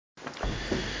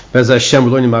Bez Hashem,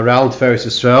 we're learning Maral and Tiferes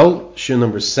Yisrael, Shir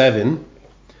number 7,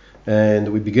 and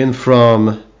we begin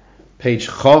from page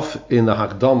Chof in the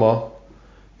Hakdama,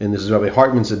 and this is Rabbi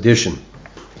Hartman's edition.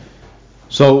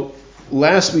 So,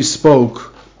 last we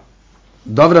spoke,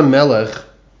 David HaMelech,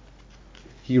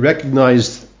 he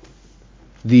recognized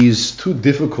these two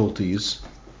difficulties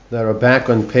that are back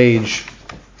on page,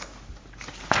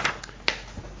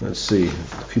 let's see, a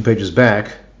few pages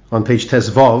back, on page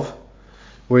Tezvav,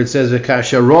 where it says,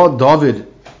 "V'kasher David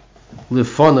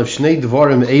lefonav shnei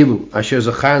dvarim elu asher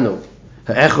zacharnu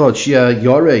ha'echad shia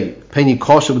yorei peni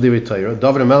kosher b'divrei Torah."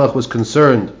 David HaMelech was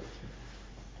concerned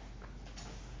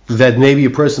that maybe a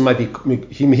person might be,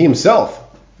 he himself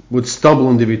would stumble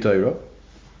in divrei Torah.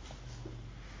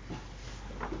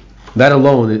 That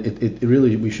alone, it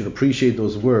really, we should appreciate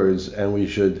those words, and we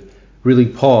should really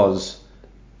pause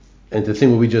and to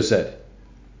think what we just said.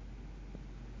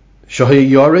 Who are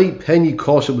we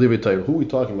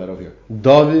talking about over here?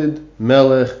 David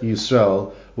Melech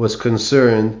Yisrael was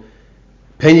concerned.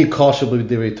 He might stumble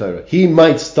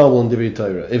in Divrei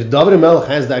Torah. If David Melech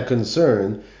has that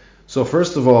concern, so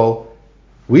first of all,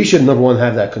 we should number one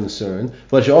have that concern,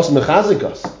 but it should also mechazik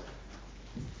us.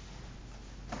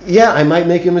 Yeah, I might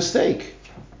make a mistake.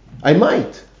 I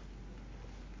might.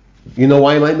 You know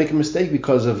why I might make a mistake?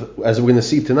 Because of, as we're going to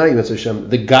see tonight,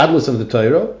 the godless of the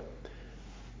Torah,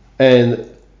 and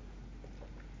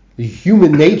the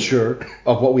human nature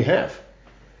of what we have,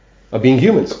 of being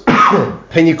humans. This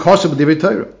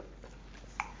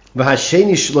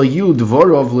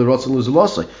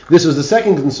is the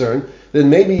second concern, that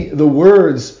maybe the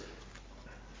words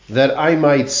that I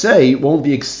might say won't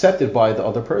be accepted by the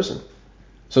other person.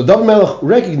 So David Melech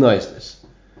recognized this.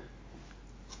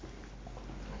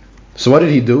 So what did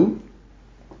he do?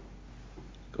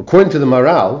 According to the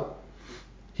Maral,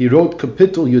 he wrote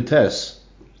Kapitel Yutes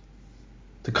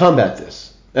to combat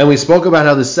this. And we spoke about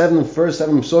how the first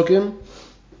seven psukim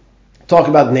talk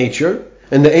about nature,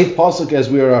 and the 8th pasuk, as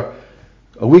we are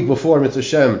a week before Mitzvah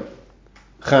Shem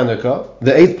Chanukah,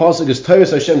 the 8th pasuk is Torah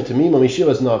Hashem Tamima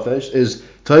Mishiras Nafesh, is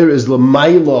Torah is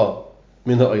L'mayla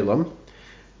Min Ha'olam,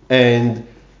 and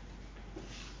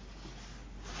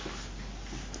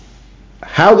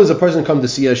how does a person come to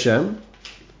see Hashem?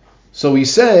 So we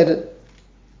said,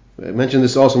 I mentioned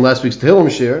this also in last week's Tehillim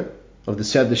Shir, of the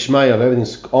Siyat Shmaya, of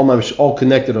everything's all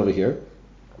connected over here.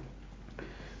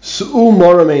 Su'u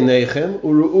maram einechem,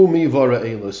 uru'u mi vara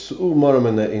eila. Su'u maram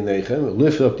einechem,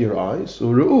 lift up your eyes,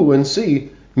 uru'u, and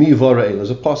see mi vara eila. There's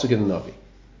a pasuk in the Navi.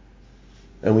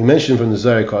 And we mentioned from the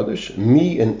Zohar Kadosh,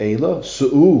 mi and eila,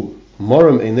 su'u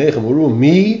maram einechem, uru'u,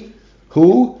 mi,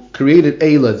 who created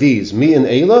eila, these. Mi and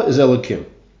eila is Elokim.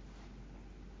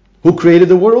 Who created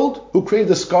the world? Who created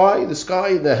the sky,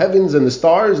 the heavens, and the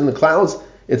stars, and the clouds?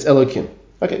 It's Elokim.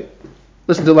 Okay,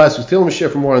 listen to last week's Tehillim Shir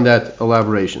for more on that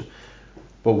elaboration.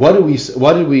 But what did we,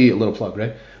 a little plug,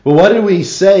 right? But what did we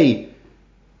say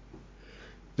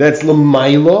that's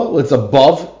L'mayla, it's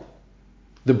above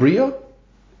the Bria?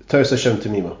 Torah Hashem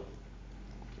Tamima.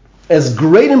 As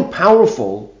great and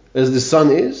powerful as the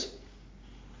sun is,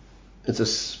 it's a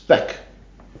speck.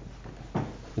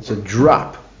 It's a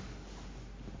drop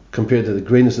compared to the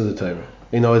greatness of the Torah.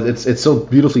 You know, it's so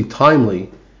beautifully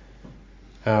timely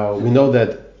how we know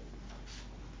that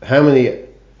how many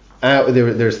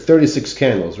there's 36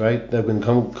 candles, right, that can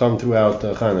come throughout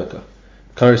Chanukah,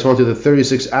 correspond to the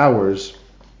 36 hours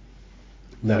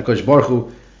that HaKadosh Baruch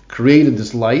Hu created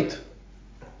this light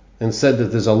and said that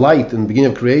there's a light in the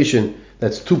beginning of creation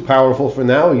that's too powerful for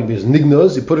now. There's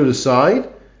nignos, you put it aside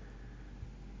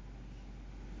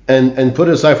and put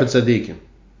it aside for tzaddikim.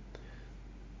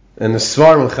 And the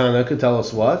Svarim of Chanukah tell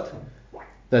us what?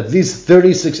 That these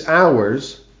 36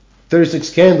 hours, 36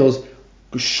 candles,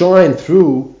 shine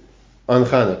through on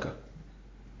Chanukah. And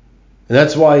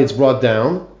that's why it's brought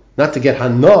down, not to get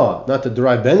hana, not to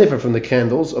derive benefit from the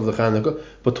candles of the Chanukah,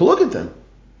 but to look at them.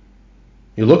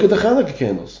 You look at the Chanukah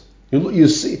candles. You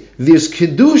see, there's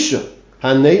Kedusha.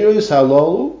 Ha-neiros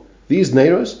halalu, these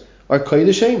neiros are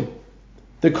Kodesh.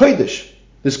 They're Kodesh.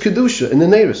 There's Kedusha in the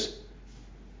neiros.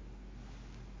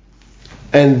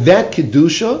 And that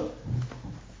Kedusha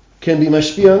can be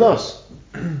mashpia on us.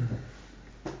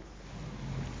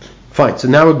 Fine, so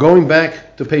now we're going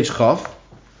back to page Chaf.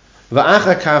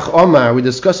 V'achakach Omar, we're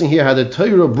discussing here how the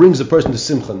Torah brings a person to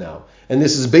Simcha now. And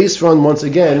this is based on, once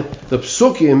again, the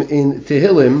Psukim in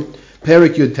Tehillim,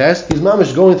 Perik Yud Tes. He's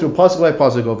mamish going through pasuk by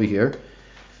pasuk over here.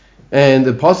 And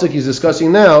the pasuk he's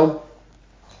discussing now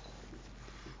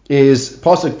is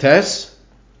pasuk Tes.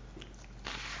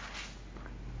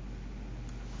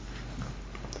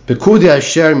 Pekudei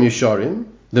Hashem Yisharim,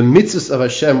 the mitzvahs of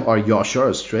Hashem are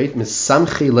yashar, straight,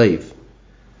 misamchei leiv.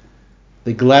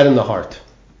 they gladden the heart.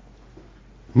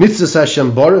 Mitzvahs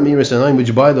Hashem bara miras einayim,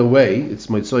 which by the way, it's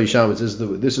Motzei Shabbos.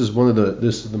 This is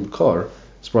the Makar.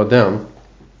 It's brought down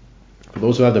for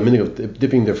those who have the minhag of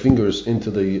dipping their fingers into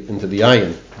the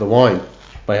ayin, the wine,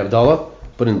 by Havdalah,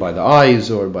 put in by the eyes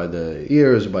or by the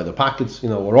ears or by the pockets,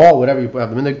 or all, whatever you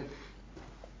have the minhag.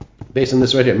 Based on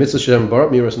this right here, Mitzvah Hashem bara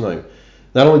miras einayim.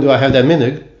 Not only do I have that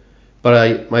minhag,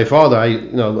 but my father,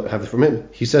 have it from him.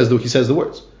 He says the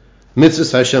words.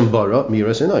 Mitzvah Hashem bara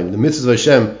miras einayim. The mitzvah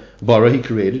Hashem bara, he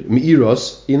created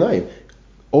miras einayim,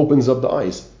 opens up the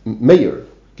eyes. Meir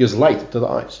gives light to the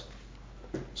eyes.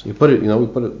 So you put it, we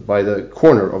put it by the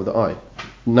corner of the eye,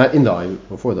 not in the eye,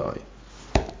 before the eye.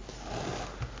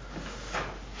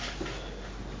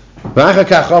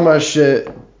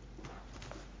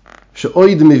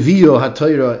 She'oid mevio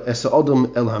ha'torah es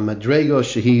ha'adam el ha'madrega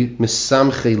shehi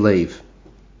misamchei leiv.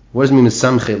 What does it mean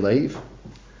misamchei leiv?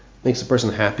 Makes a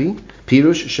person happy.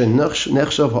 Pirush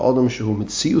she'nechshav ha'adam shehu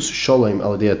mitzius shalom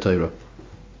al yedei ha'torah.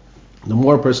 The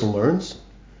more a person learns,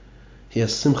 he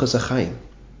has simchas ha'chaim.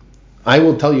 I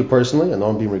will tell you personally, I know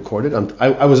I'm being recorded.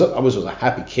 I was a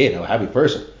happy kid, a happy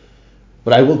person,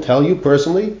 but I will tell you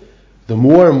personally, the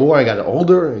more and more I got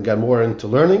older and got more into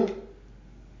learning,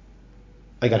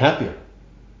 I got happier.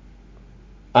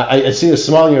 I see a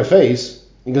smile on your face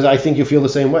because I think you feel the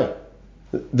same way.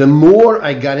 The more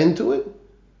I got into it,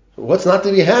 what's not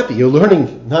to be happy? You're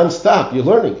learning non-stop. You're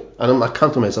learning. And I'm not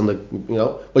complimenting.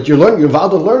 But you're learning. You're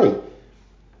involved in learning.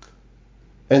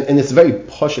 And it's a very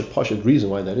pashut reason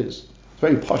why that is. It's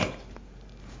very pashut.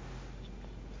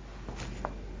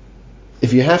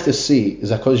 If you have to see,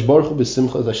 is HaKadosh Baruch Hu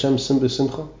b'simcha? Is Hashem sim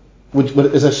b'simcha?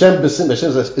 Is Hashem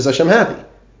b'simcha? Is Hashem happy?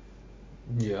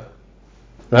 Yeah.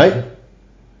 Right?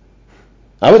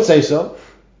 I would say so.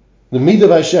 The midah of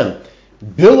Hashem.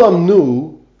 Bilam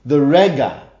knew the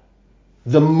rega,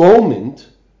 the moment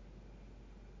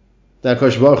that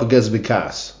HaKadosh Baruch Hu gets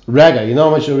bikas. Rega, you know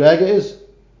how much a rega is?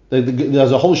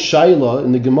 There's a whole shaila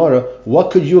in the Gemara.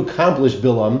 What could you accomplish,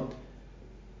 Bilam,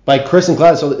 by cursing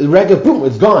clouds? So the rega, boom,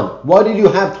 it's gone. Why did you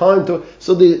have time to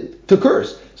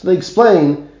curse? So they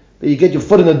explain that you get your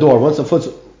foot in the door. Once the foot's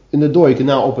in the door, you can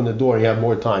now open the door. You have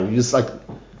more time. You just you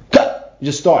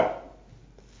just start.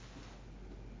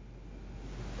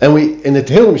 And in the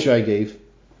Tehillim Shai gave,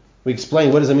 we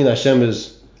explained what does it mean Hashem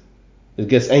it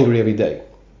gets angry every day.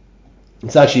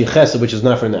 It's actually a chesed, which is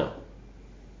not for now.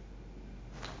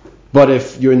 But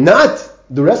if you're not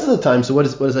the rest of the time, so what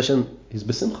is Hashem? He's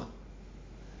besimcha.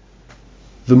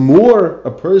 The more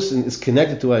a person is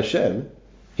connected to Hashem,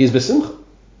 he's besimcha.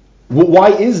 Why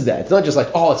is that? It's not just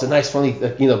like, it's a nice, funny,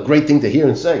 great thing to hear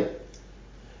and say.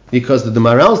 Because the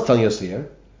Maharal is telling us here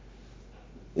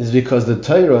is because the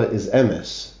Torah is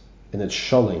emes and it's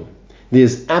shalom.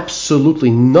 There's absolutely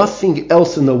nothing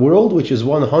else in the world which is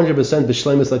 100%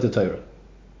 b'shleimus like the Torah.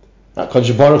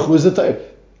 Kodesh Baruch Hu is the Torah.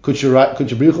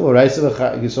 Kudshabrichu v'raisa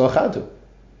v'yisrael chadu.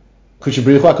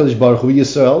 Kudshabrichu HaKadosh Baruch Hu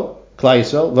Yisrael, Klal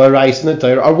Yisrael, v'raisa and the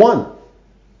Torah are one.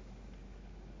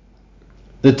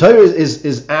 The Torah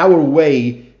is our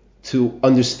way to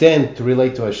understand, to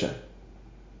relate to Hashem.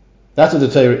 That's what the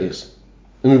Torah is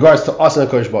in regards to us and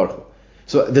HaKadosh Baruch Hu.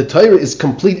 So the Torah is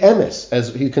complete emes,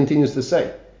 as he continues to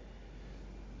say.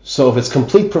 So if it's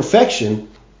complete perfection,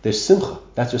 there's simcha.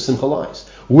 That's where simcha lies.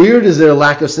 Where is there a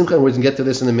lack of simcha? And we're going to get to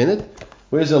this in a minute.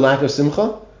 Where's the lack of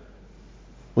simcha?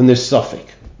 When there's suffik.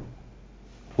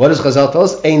 What does Chazal tell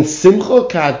us? Ein simcha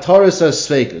ka'ataris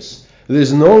ha-sveikus.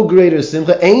 There's no greater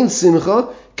simcha. Ein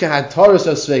simcha ka'ataris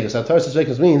ha-sveikus. Hataris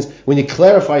ha-sveikus means when you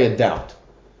clarify a doubt.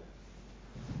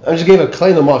 I just gave a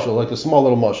kleiner mashal, like a small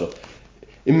little mashal.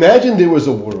 Imagine there was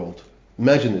a world.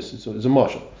 Imagine this. It's a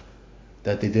mashal.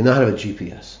 That they did not have a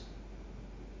GPS.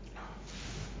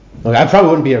 Okay, I probably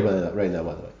wouldn't be here right now,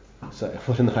 by the way. Sorry, I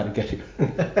wouldn't know how to get here.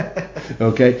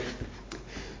 Okay?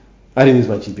 I didn't use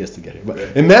my GPS to get here. But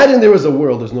imagine there was a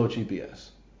world, there's no GPS.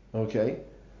 Okay?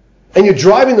 And you're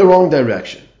driving the wrong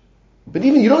direction. But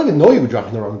you don't even know you were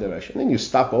driving the wrong direction. And then you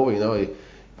stop over, you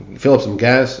fill up some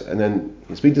gas, and then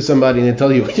you speak to somebody, and they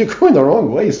tell you, you're going the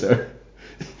wrong way, sir.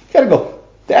 You got to go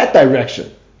that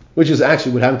direction. Which is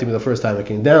actually what happened to me the first time I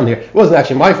came down here. It wasn't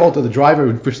actually my fault or the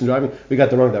driver, the person driving. We got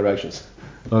the wrong directions.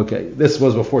 Okay, this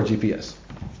was before GPS.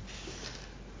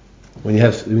 When you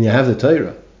have the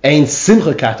Torah, ein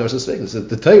simcha ka'ataris ha-sveikus.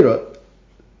 The Torah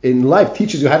in life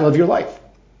teaches you how to live your life.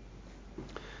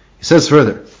 He says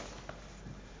further,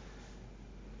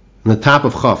 on the top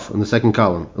of Chaf, in the second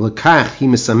column, lekach hi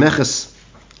mesameches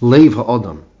leiv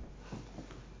ha'adam.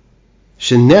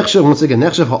 Once again,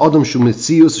 a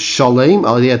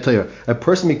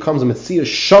person becomes a metzius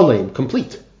shalem,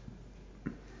 complete,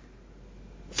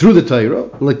 through the Torah.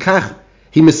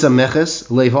 He misameches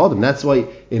leiv adam. That's why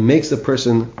it makes the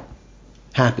person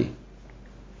happy,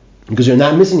 because you're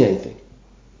not missing anything.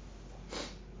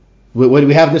 What do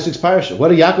we have in this week's parasha? What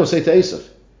did Yaakov say to Esav?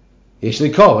 Yesh li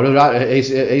kol. What did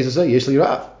Esav say? Yesh li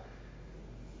rav.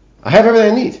 I have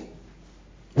everything I need.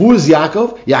 Who is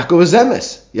Yaakov? Yaakov is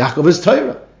emes. Yaakov is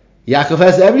Torah. Yaakov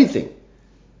has everything.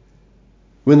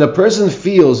 When the person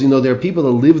feels, there are people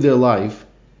that live their life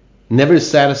never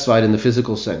satisfied in the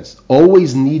physical sense,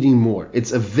 always needing more.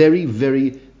 It's a very,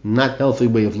 very not healthy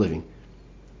way of living.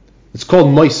 It's called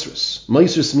moisrus.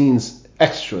 Moisrus means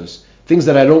extras, things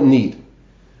that I don't need.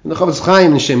 In the Chavetz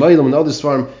Chaim and Shem Olam and others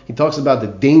farm, he talks about the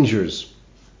dangers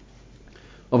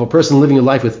of a person living a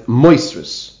life with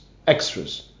moisrus,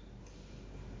 extras.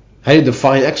 How do you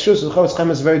define extras? The Chavetz Chaim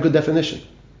has a very good definition.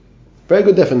 Very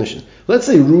good definition. Let's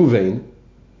say Ruvain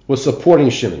was supporting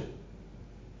Shimon.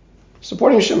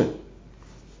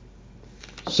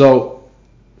 So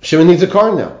Shimon needs a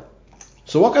car now.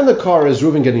 So what kind of car is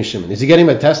Reuven getting Shimon? Is he getting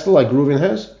a Tesla like Reuven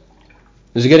has?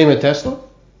 Is he getting a Tesla?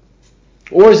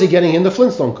 Or is he getting in the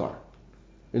Flintstone car?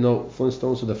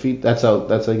 Flintstones with the feet, that's how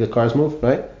the cars move,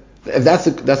 right? If that's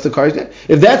the car he's getting.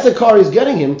 If that's the car he's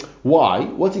getting him, why?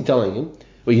 What's he telling him?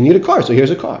 Well, you need a car, so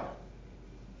here's a car.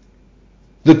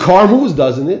 The car moves,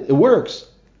 doesn't it? It works.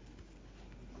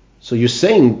 So you're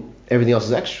saying everything else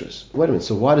is extras. Wait a minute,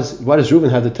 so why does Reuven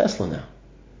have the Tesla now?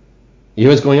 You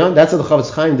hear what's going on? That's how the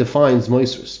Chavetz Chaim defines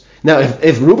moisrus. Now,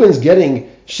 if Reuben's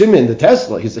getting Shimon the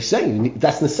Tesla, he's saying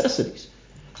that's necessities.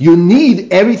 You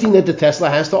need everything that the Tesla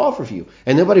has to offer for you.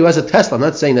 And nobody who has a Tesla, I'm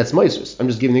not saying that's moisrus. I'm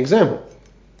just giving an example.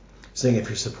 Saying if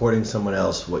you're supporting someone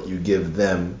else, what you give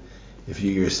them, if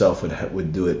you yourself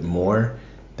would do it more,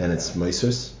 then it's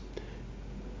moisrus?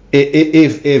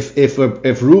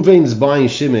 If Reuven's buying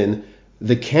Shimon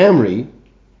the Camry,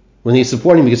 when he's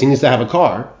supporting him because he needs to have a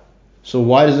car, so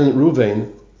why doesn't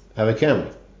Reuven have a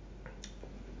Camry?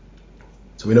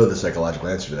 So we know the psychological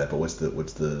answer to that, but what's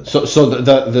the? So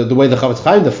the way the Chavetz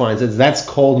Chaim defines it, that's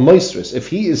called moisrus. If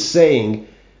he is saying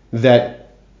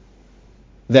that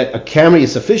a Camry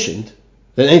is sufficient,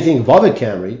 then anything above a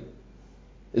Camry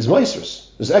is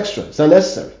moisrus, is extra, it's not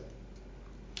necessary.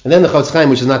 And then the Chavetz Chaim,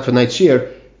 which is not for night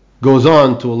shir, goes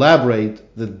on to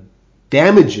elaborate the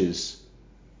damages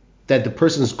that the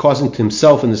person is causing to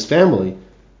himself and his family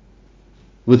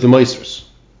with the moisrus.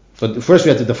 But first we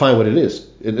have to define what it is.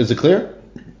 Is it clear?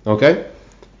 Okay?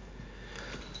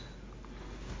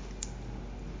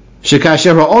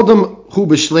 Shekasher ha'odam hu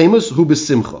b'shleimus hu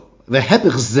b'simcha.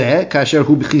 V'hepich zeh kasher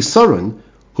hu b'chisaron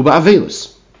hu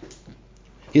b'avelus.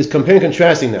 He's comparing and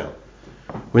contrasting now.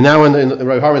 We're now in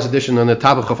Rav Harman's edition on the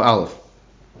topic of Aleph.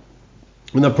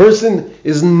 When a person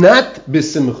is not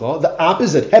b'simcha, the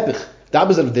opposite, hepich, the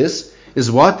opposite of this is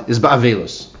what? Is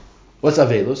ba'avelus. What's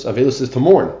avelus? Avelus is to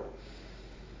mourn.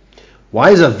 Why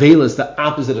is avelus the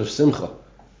opposite of simcha?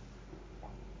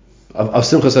 Of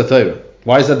simcha satayra?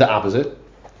 Why is that the opposite?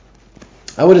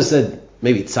 I would have said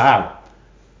maybe tsar.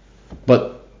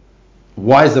 But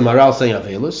why is the Maral saying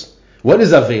avelus? What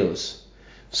is avelus?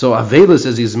 So avelus,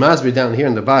 as he's masbir down here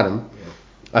in the bottom,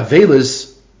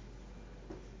 avelus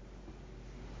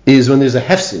is when there's a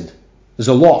hefsid, there's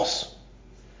a loss.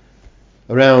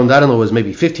 Around, it was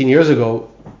maybe 15 years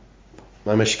ago,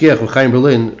 my mashkiach from Chaim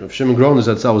Berlin, Rav Shimon Groner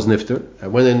Zatzal was nifter. I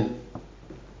went in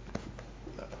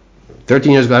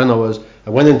 13 years ago, I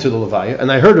went into the Levaya,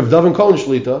 and I heard of Davin Kohen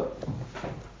Shlita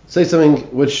say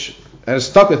something which has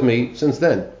stuck with me since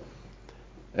then.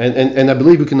 And I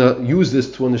believe we can use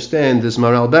this to understand this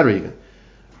Maral better even.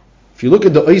 If you look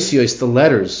at the oisiyos, the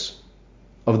letters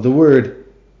of the word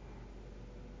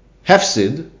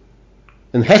hefsid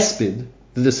and hespid,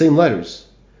 they're the same letters.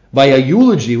 By a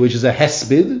eulogy, which is a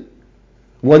hespid,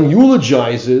 one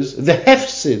eulogizes the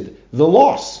hefsid, the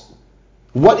loss.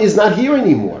 What is not here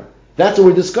anymore? That's what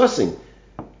we're discussing.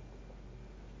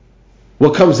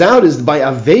 What comes out is by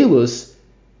avelus,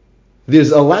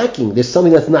 there's a lacking, there's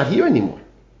something that's not here anymore.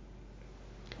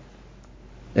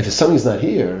 If something's not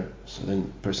here, so then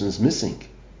the person is missing.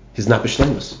 He's not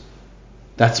b'shleimus.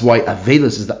 That's why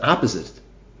avelus is the opposite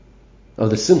of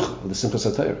the simcha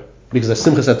satayra. Because the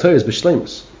simcha satayra is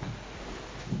b'shleimus.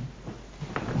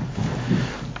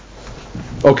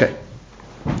 Okay.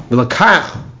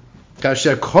 V'lakach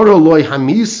kasher koro loy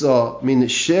hamisa min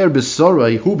sher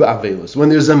b'sorai hu ba'avelus. When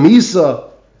there's a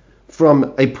misa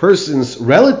from a person's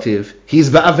relative, he's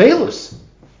ba'avelus.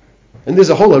 And there's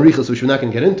a whole arichas which we're not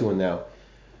going to get into it now.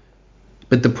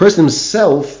 But the person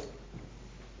himself,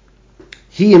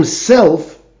 he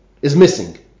himself is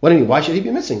missing. What do you mean? Why should he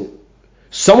be missing?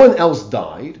 Someone else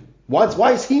died.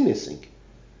 Why is he missing?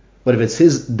 But if it's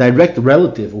his direct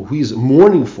relative who he's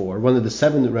mourning for, one of the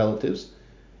 7 relatives,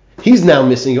 He's now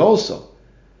missing also.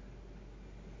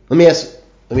 Let me ask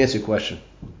you a question.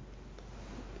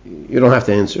 You don't have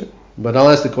to answer, but I'll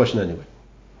ask the question anyway.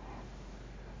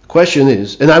 The question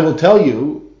is, and I will tell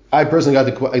you, I personally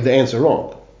got the answer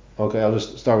wrong. Okay, I'll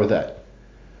just start with that.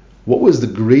 What was the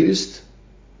greatest,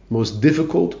 most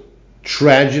difficult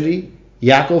tragedy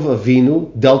Yaakov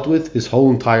Avinu dealt with his whole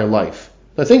entire life?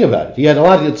 Now think about it. He had a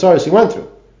lot of tzaras he went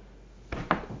through.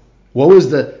 What was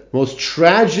the most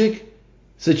tragic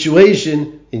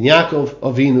situation in Yaakov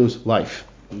Avinu's life?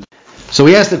 So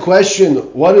we asked the question,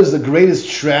 what is the greatest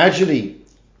tragedy,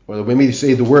 or maybe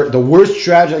say the worst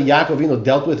tragedy Yaakov Avinu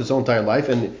dealt with his whole entire life?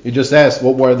 And you just asked,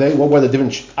 what were they? What were the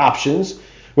different options?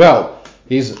 Well,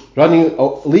 he's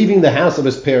leaving the house of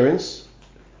his parents.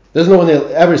 Doesn't know when they'll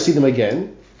ever see them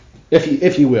again,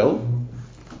 if he will,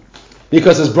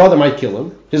 because his brother might kill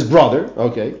him. His brother,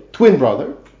 okay, twin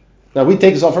brother. Now we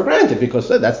take this all for granted because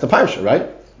that's the parsha, right?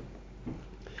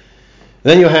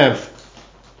 Then you have,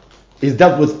 he's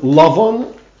dealt with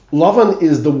Lavan. Lavan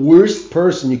is the worst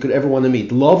person you could ever want to meet.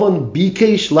 Lavan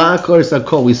bikesh la'akar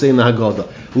sakol, we say in the Haggadah.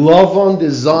 Lavan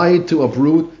desired to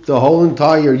uproot the whole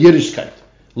entire Yiddishkeit.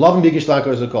 Lavan bikesh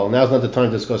la'akar sakol. Now's not the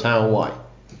time to discuss how and why.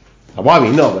 Why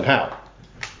we know, but how?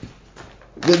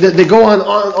 They go on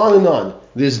and on.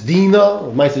 This Dina,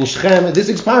 Ma'asen Shechem, this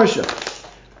is parsha.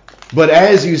 But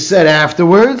as you said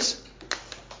afterwards,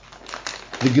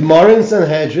 the Gemara in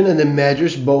Sanhedrin and the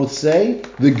Medrash both say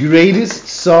the greatest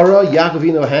Sarah Yaakov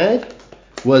Avinu had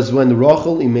was when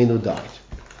Rachel Imenu died.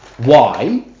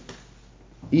 Why?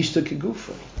 Ishta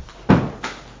Kegufa.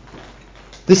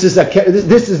 This is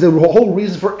the whole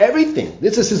reason for everything.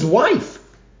 This is his wife.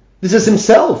 This is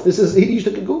himself. This is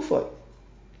Ishta Kegufa.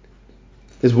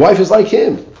 His wife is like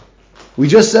him. We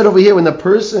just said over here when the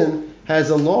person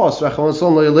has a loss, when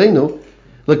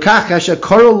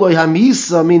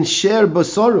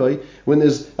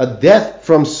there's a death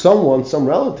from someone, some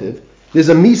relative, there's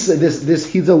a misa,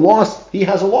 he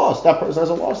has a loss, that person has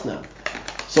a loss now.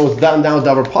 So it's down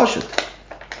davar pashut.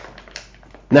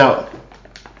 Now,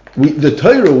 the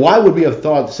Torah, why would we have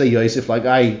thought to say Yosef like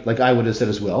I would have said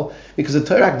as well? Because the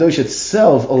Torah Kadosh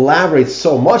itself elaborates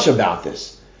so much about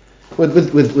this.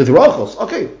 With Rachel,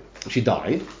 okay, she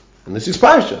died, and this is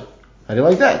parsha. How do you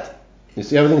like that? You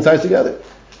see everything ties together.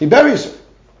 He buries her.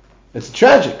 It's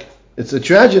tragic. It's a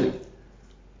tragedy.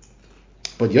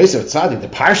 But Yosef Tzaddik, the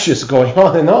parsha is going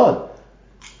on and on.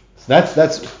 So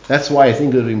that's why I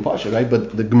think it would be in parsha, right?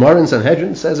 But the Gemara in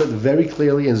Sanhedrin says it very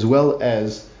clearly, as well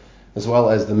as the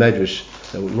Medrash,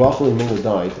 that when Rachel and Minu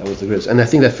died, that was the greatest. And I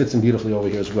think that fits in beautifully over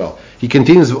here as well. He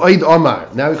continues, Oid Omar.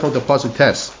 Now we come to Pasuk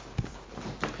Tes.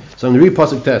 So I'm going to read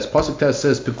Pasuk Tes. Pasuk Tes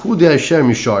says, Pekudei Hashem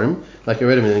Misharim, like I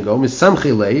read a minute ago,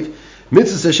 Misamchei Leiv,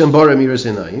 Mitzvahs Hashem Bara Miras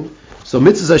Einayim. So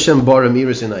Mitzvahs Hashem Bara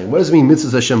Miras Einayim. What does it mean,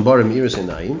 Mitzvahs Hashem Bara Miras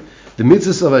Einayim? The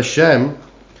Mitzvahs of Hashem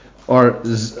are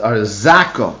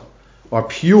Zaka, are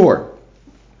pure.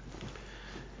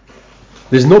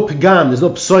 There's no Pegam, there's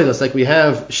no Psoilas, like we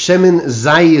have Shemin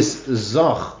Zayis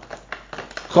Zach,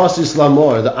 Chosis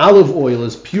Lamor, the olive oil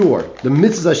is pure. The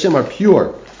Mitzvahs Hashem are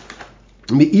pure.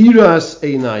 Me'iras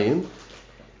Einayim,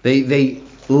 they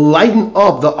lighten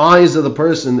up the eyes of the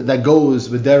person that goes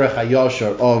with derech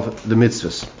hayashar of the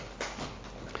mitzvahs.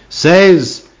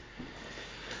 Says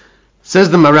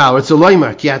the Maral, it's a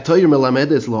loymar ki ha'Torah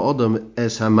melamedes la'odam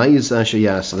es hamayis asher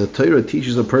yasa. The Torah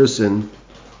teaches a person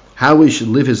how he should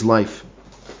live his life.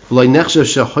 And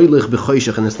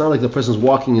it's not like the person's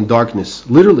walking in darkness.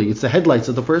 Literally, it's the headlights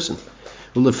of the person.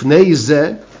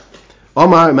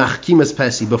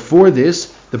 Before this,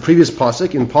 the previous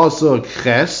pasuk in pasuk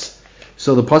ches,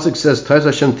 so the pasuk says Taz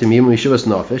Hashem Timim Mishivas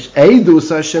Nafesh Eidus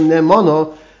Hashem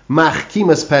Ne'mano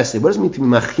Machkimas Pesi. What does it mean to be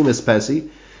Machkimas Pesi?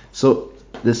 So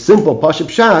the simple pasuk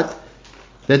pshat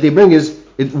that they bring is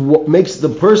it makes the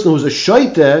person who's a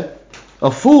shaita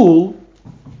a fool.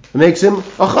 It makes him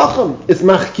a chacham. It's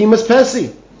Machkimas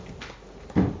Pesi.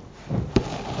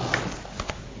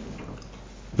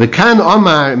 V'kan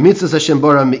Omar Mitzvahs Hashem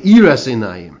Bara Me'iras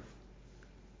Einayim.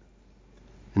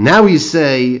 Now we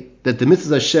say that the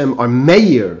Mitzvahs Hashem are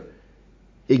meir.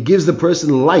 It gives the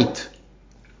person light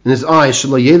in his eyes. He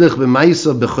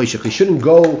shouldn't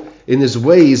go in his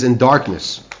ways in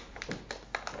darkness.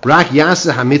 Rak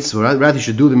yaseh ha-mitzvah. Rather, he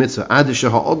should do the mitzvah. Ad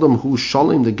she'ha'odam hu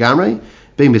shalim the gamrei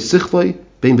bein b'sichloi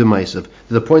bein b'maisav.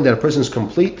 To the point that a person is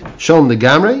complete, shalim the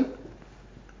gamrei,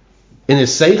 in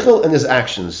his seichel and his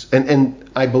actions. And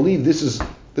I believe this is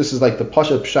like the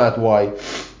pashat pshat why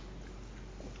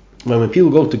when people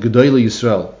go to Gedolei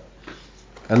Yisrael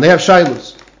and they have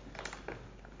shaylos.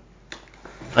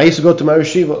 I used to go to my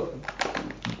yeshiva.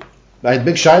 I had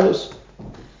big shaylos.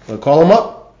 I'd call them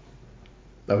up.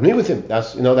 I would meet with him.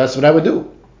 That's what I would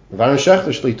do.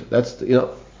 That's the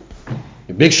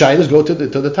big shilas go to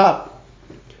the top.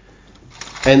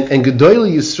 And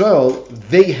Gedolei Yisrael,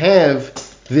 they have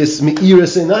this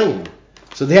Me'iras Einayim.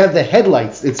 So they have the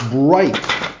headlights. It's bright.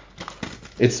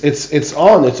 It's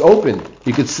on. It's open.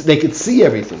 They could see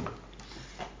everything.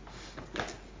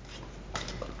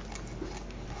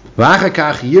 Now the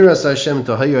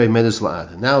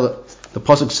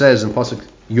pasuk says in pasuk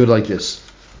Yud like this: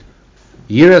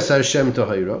 Yiras Hashem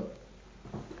Tahira.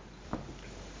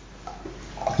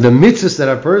 The mitzvahs that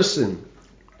a person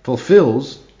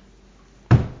fulfills,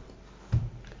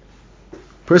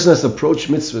 person has to approach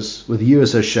mitzvahs with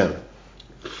Yiras Hashem.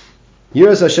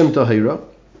 Yiras Hashem Tahira.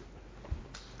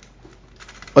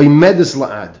 Oimedus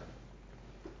La'ad.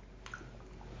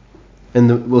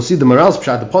 And we'll see the moral's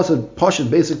pshat, the pasuk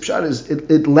basic pshat is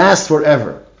it lasts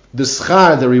forever. The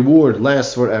schar, the reward,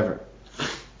 lasts forever.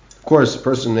 Of course, a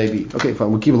person may be, okay,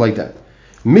 fine, we'll keep it like that.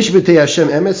 Mishbetei Hashem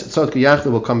emes, tzadku yachda,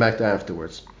 we'll come back to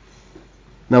afterwards.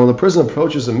 Now, when a person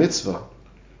approaches a mitzvah,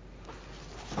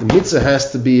 the mitzvah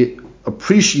has to be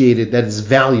appreciated that it's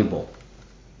valuable.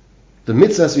 The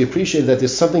mitzvah has to be appreciated that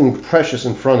there's something precious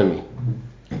in front of me.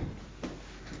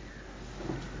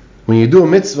 When you do a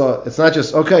mitzvah, it's not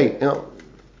just, okay,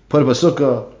 put up a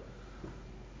sukkah,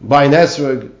 buy an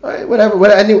esrog, whatever.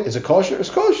 Is it kosher? It's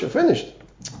kosher, finished.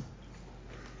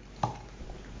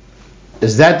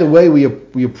 Is that the way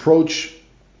we approach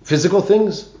physical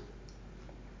things?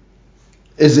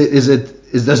 Does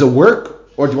it work?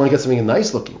 Or do you want to get something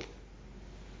nice looking?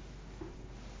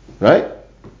 Right?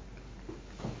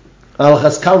 When you're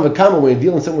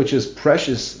dealing with something which is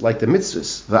precious, like the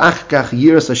mitzvahs,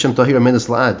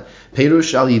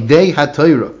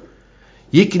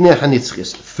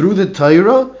 through the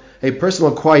Torah, a person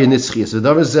will acquire nitzchias.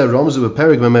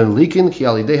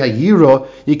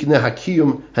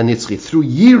 Through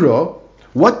yira,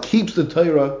 what keeps the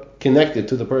Torah connected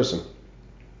to the person?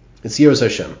 It's Yiras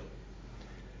Hashem.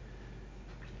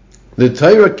 The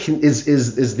Torah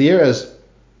is there, as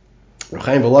Rav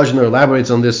Chaim Volozhiner elaborates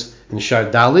on this in Shar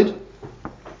Dalid,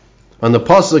 on the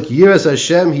pasuk Yiras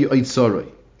Hashem hi oitzoroi.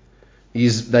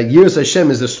 That Yiras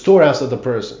Hashem is the storehouse of the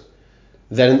person.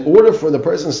 That in order for the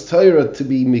person's Torah to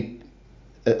be an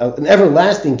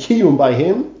everlasting kiyum by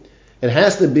him, it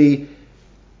has to be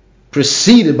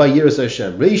preceded by Yiras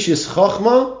Hashem. Reishis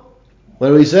Chachma, what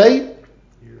do we say?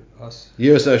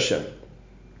 Yiras Hashem.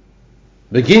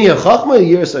 Beginning of Chachma,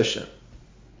 Yiras Hashem.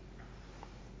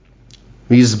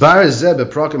 And you can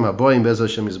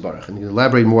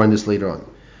elaborate more on this later on.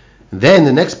 And then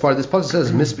the next part, this passage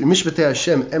says, Mishbetei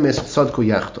Hashem emes tzadku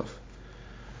yachtov.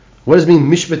 What does it mean,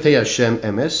 Mishbetei Hashem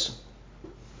emes?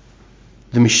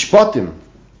 The mishpatim,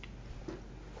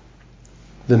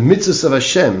 the mitzvahs of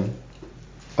Hashem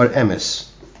are emes.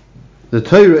 The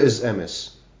Torah is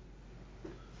emes.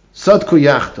 Tzadku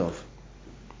yachtov.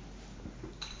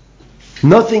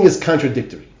 Nothing is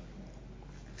contradictory.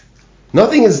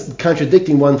 Nothing is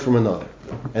contradicting one from another.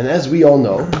 And as we all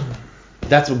know,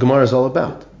 that's what Gemara is all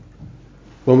about.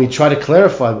 When we try to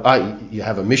clarify, you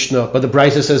have a Mishnah, but the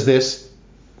Brisa says this.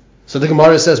 So the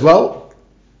Gemara says, well,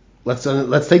 let's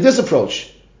take this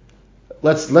approach.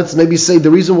 Let's maybe say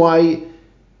the reason why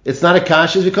it's not a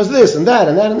kasha is because of this and that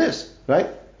and that and this, right?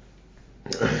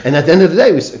 And at the end of the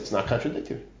day, we say it's not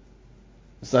contradictory.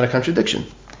 It's not a contradiction.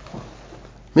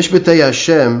 Mishbetei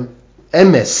Hashem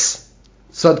emes.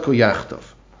 Tzadku yachtov.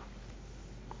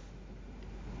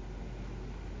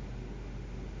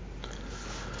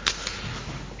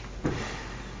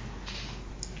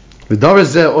 V'davar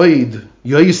zeh oid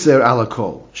yoiser ala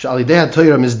kol. Sh'alidei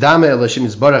ha-Torah mizdame el Hashem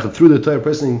yisbarach. And through the Torah,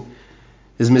 person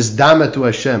is mizdame to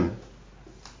Hashem.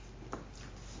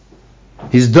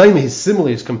 His daima, his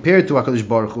similar, is compared to HaKadosh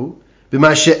Baruch Hu.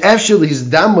 B'ma she'efshel his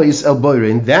dama is el boire.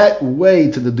 In that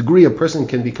way, to the degree a person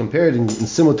can be compared and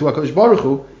similar to HaKadosh Baruch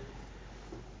Hu,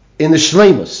 in the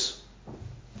Shleimus.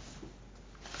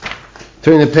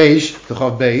 Turn the page to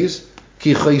Chav Beis.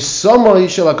 Ki chaysamai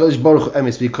shel HaKadosh Baruch Hu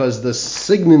emes, because the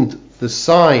signet, the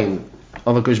sign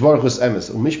of HaKadosh Baruch Hu is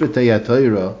emes. Mishbetei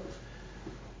HaTorah,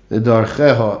 the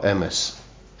darcheha emes,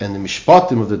 and the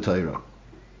mishpatim of the Torah,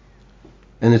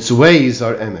 and its ways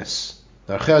are emes.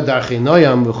 Darcheha darchei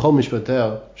noyam v'chol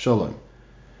mishpatei shalom.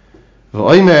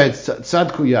 V'oimer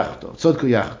tzadku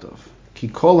yachtov, ki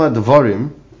kol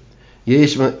hadvarim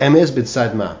yesh emes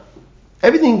b'tzad ma.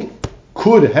 Everything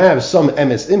could have some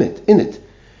emes in it.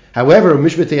 However,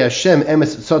 Mishbetei Hashem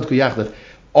emes tzadku yachtov,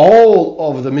 all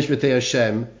of the Mishbetei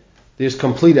Hashem, there's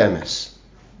complete emes.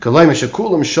 Kalayim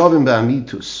shekulam shavim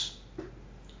ba'amitus.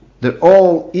 they're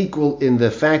all equal in the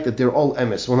fact that they're all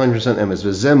emes, 100% emes.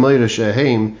 V'zeh moira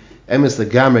sheheim emes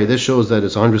legamrei. This shows that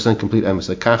it's 100% complete emes.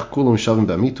 Lekach kulam shavim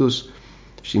b'amitus.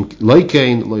 Shim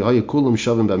loikein lo yahayu kulam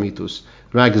shavim b'amitus.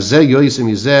 Rag zeh yoysim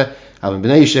yizeh avim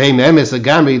b'nei sheheim emes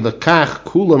legamrei lekach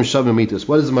kulam shavim b'amitus.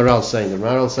 What is the Maral saying? The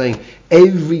Maral is saying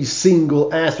every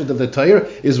single aspect of the Torah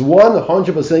is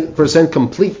 100%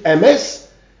 complete emes,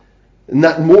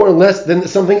 not more or less than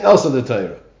something else of the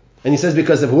Torah. And he says,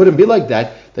 because if it wouldn't be like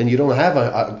that, then you don't have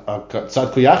a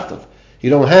tzad kuyachtav. You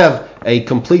don't have a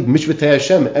complete mishvatei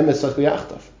Hashem, emes tzad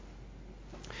kuyachtav.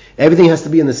 Everything has to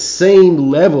be in the same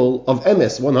level of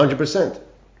emes, 100%.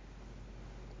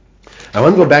 I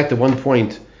want to go back to one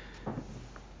point,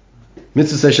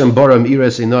 mitzvah Hashem bara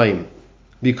me'iras einayim,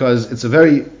 because it's a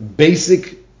very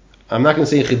basic, I'm not going to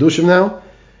say chidushim now,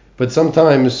 but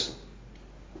sometimes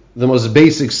the most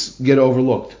basics get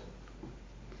overlooked.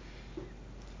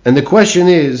 And the question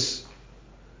is,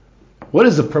 what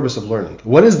is the purpose of learning?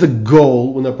 What is the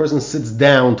goal when a person sits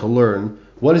down to learn?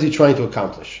 What is he trying to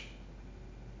accomplish?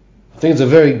 I think it's a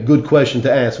very good question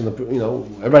to ask when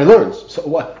everybody learns. So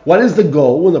what is the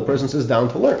goal when a person sits down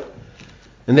to learn?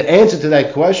 And the answer to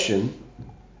that question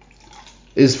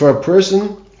is for a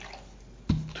person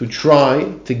to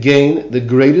try to gain the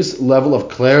greatest level of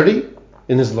clarity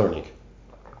in his learning.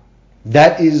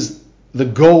 That is the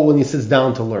goal when he sits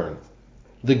down to learn.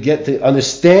 To get to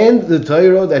understand the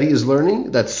Torah that he is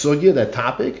learning, that sugya, that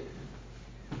topic,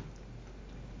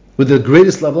 with the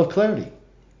greatest level of clarity.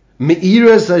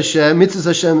 Me'iras Hashem, mitzvah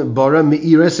Hashem bara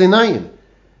me'iras einayim.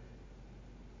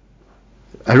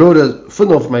 I wrote a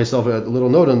footnote for myself, a little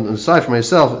note on the side for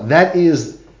myself. That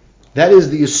is the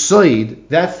yisoid,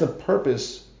 that's the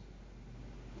purpose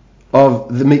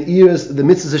of the me'iras, the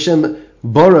mitzvah Hashem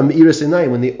bara me'iras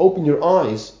einayim. When they open your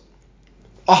eyes,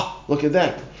 look at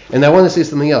that. And I want to say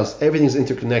something else. Everything's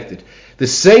interconnected. The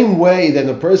same way that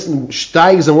a person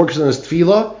steigs and works on his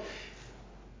tefillah,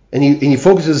 and he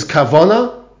focuses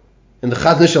kavana, and the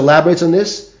Chazon Ish elaborates on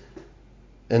this,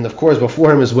 and of course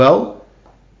before him as well,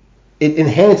 it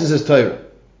enhances his Torah.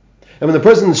 And when the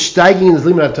person is steiging in his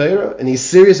limud Torah, and he's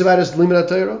serious about his limud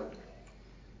Torah,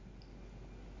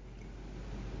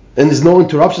 and there's no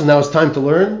interruptions, now it's time to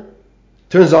learn,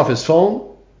 turns off his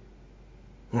phone,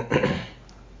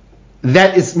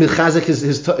 that is mechazek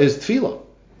his tefillah.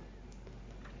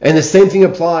 And the same thing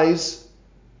applies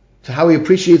to how he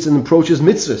appreciates and approaches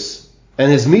mitzvahs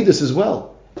and his midas as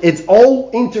well. It's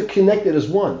all interconnected as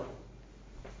one.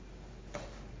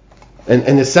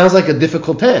 And it sounds like a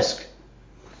difficult task.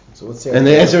 So what's the and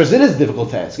the answer is, it is a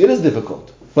difficult task. It is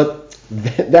difficult. But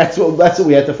that's what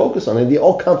we have to focus on. And they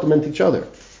all complement each other.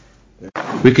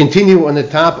 We continue on the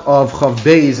top of Chav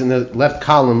Beis in the left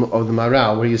column of the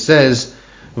Maral, where he says,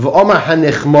 V'omar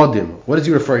hanechmodim. What is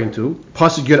he referring to?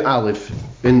 Pasuk Yud Aleph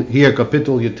in here,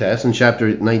 Kapitel Yutes, in chapter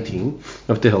 19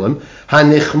 of Tehillim.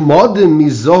 Hanechmodim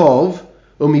mizov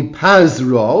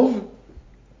umipazrov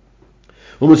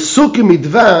umisukim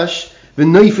midvash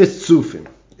v'neifes tzufim.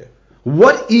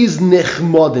 What is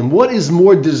nechmodim? What is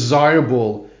more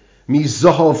desirable,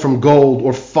 mizov from gold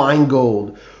or fine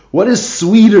gold? What is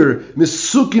sweeter,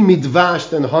 misukim midvash,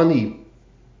 than honey?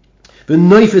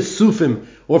 V'neifes tzufim,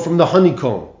 or from the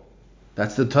honeycomb?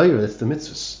 That's the Torah, that's the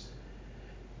mitzvahs.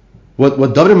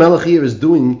 What David Melech here is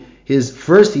doing is,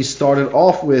 first he started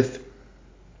off with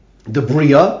the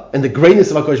Bria, and the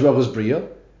greatness of HaKadosh Baruch Hu's Bria,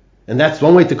 and that's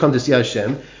one way to come to see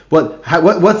Hashem. But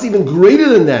what's even greater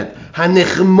than that?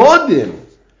 Hanechmodim,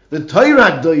 the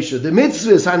Torah Hakadoshah, the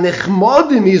mitzvahs,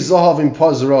 Hanechmodim izahav im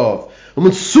pazrav,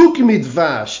 u'mitzukim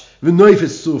idvash,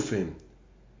 v'noifes sufim.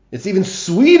 It's even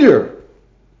sweeter.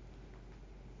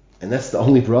 And that's the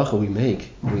only bracha we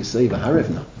make when we say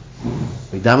V'harevna.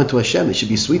 We daven to Hashem. It should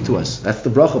be sweet to us. That's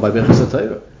the bracha by Birchas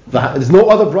HaTorah. There's no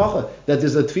other bracha that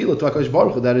is a tefillah to HaKadosh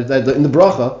Baruch Hu that is that in the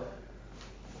bracha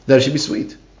that it should be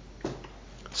sweet.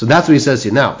 So that's what he says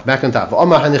here. Now, back on top.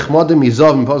 V'amar hanichmodim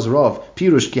yizav m'pazrav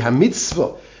pirush ki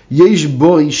hamitzvah yesh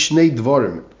boi shnei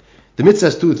dvarim. The mitzvah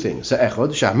has two things.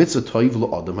 Echad shehamitzvah toiv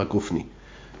lo adam hagufni.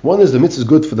 One is the mitzvah is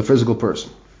good for the physical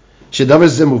person. Every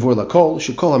mitzvah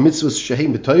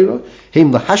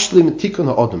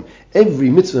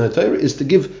in the Torah is to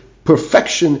give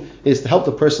perfection, is to help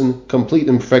the person complete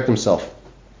and perfect himself.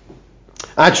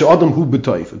 To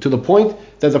the point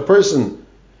that the person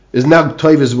is now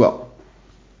toiv as well.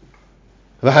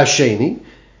 That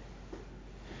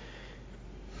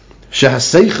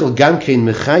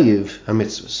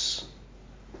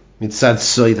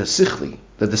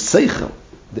the seichel,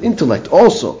 the intellect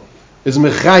also, is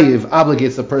mechayiv,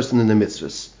 obligates the person in the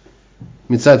mitzvahs.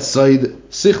 Mitzad Said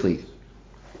Sichli.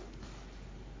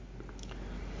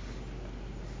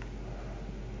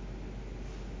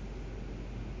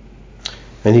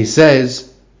 And he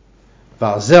says,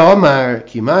 this is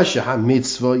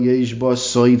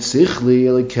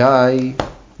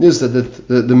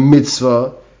the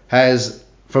mitzvah has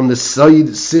from the Soid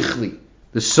Sichli,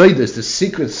 the Soidus, the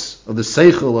secrets of the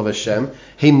Seichel of Hashem,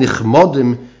 Heim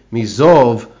Nichmodim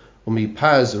Mizov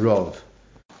Umipaz Rov.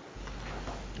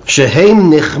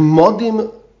 Sheheim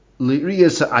Nichmodim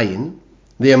Li'riyas Ayin,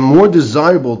 they are more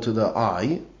desirable to the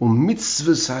eye,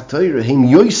 Mitzvahs HaTorah Heim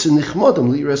Yoyse Nichmodim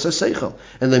Li'riyas HaSeichel.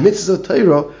 And the mitzvahs of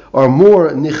Torah are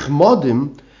more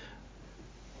Nichmodim,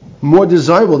 more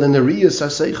desirable than the Riyas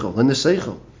HaSeichel, than the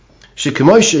Seichel. Just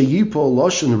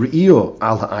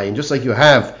like you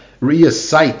have Riyah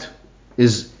sight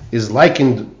is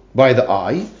likened by the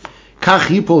eye,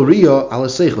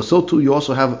 so too you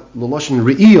also have the Lashon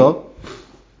Riyah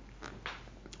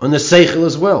on the Seichel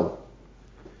as well.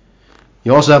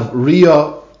 You also have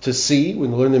Riyah to see,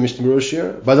 when we learn the Mishnah Berurah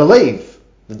here, by the Leiv.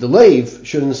 The Leiv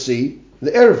shouldn't see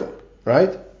the Erva,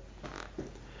 right?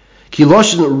 Ki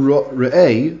Lashon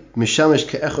Re'eh Mishamesh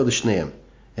Ke'echad Shneim.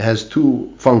 It has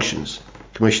two functions.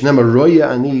 I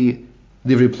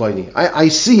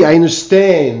see, I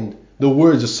understand the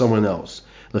words of someone else.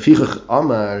 The Seichel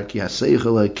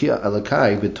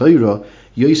Elakai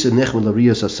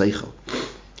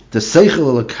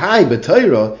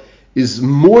b'Torah is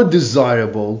more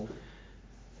desirable.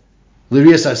 And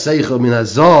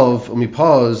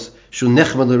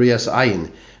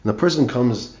the person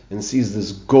comes and sees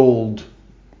this gold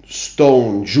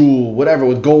stone, jewel, whatever,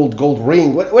 with gold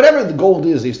ring, whatever the gold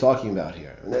is he's talking about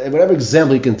here, whatever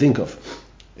example you can think of,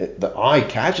 the eye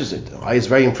catches it. The eye is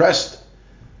very impressed.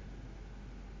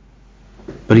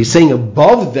 But he's saying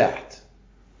above that,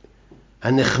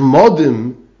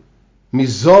 Hanechmodim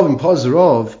Mizov and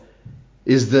Pazarov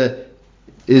is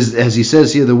as he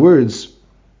says here the words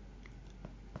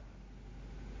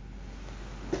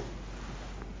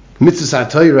Mitzvah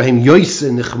HaTorah Hem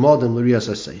Yoyse Nechmodim L'Riyas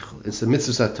HaSeichel. It's the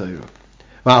Mitzvah HaTorah.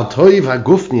 Val Toiv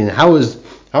HaGufni, and how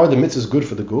are the mitzvahs good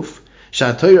for the guf?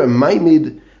 ShaTorah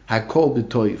Maimid HaKol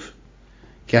B'Toiv.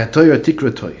 Ki HaTorah Tikra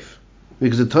Toiv.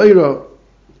 Because the Torah,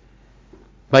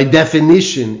 by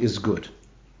definition, is good.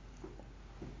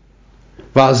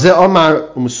 Val Ze Omar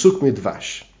Umsuk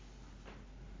Midvash.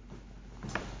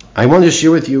 I want to share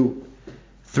with you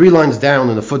 3 lines down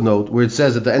in the footnote where it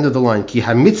says at the end of the line, Ki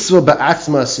ha-mitzvah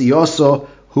ba'atzma siyoso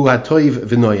hu ha-toiv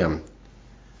v'noyam.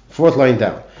 4th line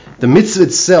down. The mitzvah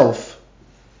itself,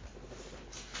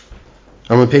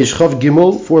 I'm on page Chav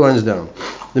Gimel, 4 lines down.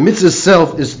 The mitzvah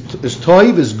itself is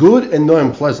toiv, is good, and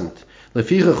noyam, pleasant.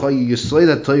 Leficha chayi yisoy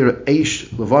that toiv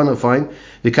eish levana fine,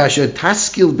 v'kasher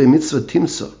taskil b'mitzvah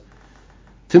timsa.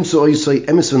 Timsa o yisoy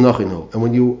emes v'nochin. And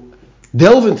when you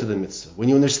delve into the mitzvah, when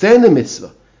you understand the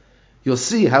mitzvah, you'll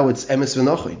see how it's emes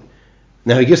v'nochin.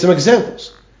 Now he gives some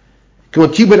examples. Come on,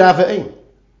 kibbut ava'im.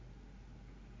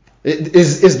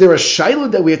 Is there a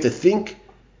shaila that we have to think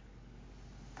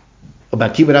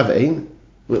about kibbut ava'im?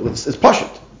 It's pashut.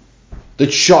 The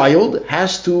child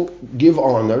has to give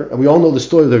honor, and we all know the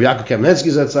story of Yaakov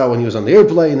Kamenetsky Zatzal when he was on the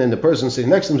airplane, and the person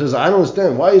sitting next to him says, "I don't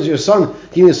understand. Why is your son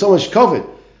giving you so much covet?"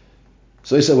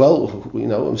 So he said, "Well,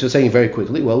 I'm just saying very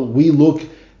quickly. Well, we look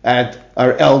at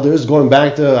our elders going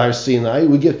back to our Sinai,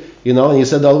 we give, and he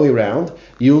said the other way around.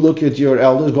 You look at your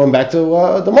elders going back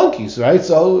to the monkeys, right?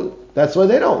 So that's why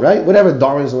they don't, right? Whatever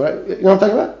Darwin's, right? You know what I'm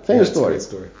talking about? Famous story,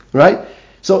 right?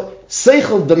 So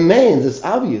Seichel demands. It's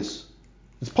obvious.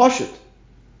 It's pashut.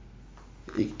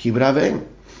 Kibbut avim.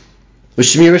 But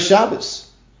Shmir Shabbos.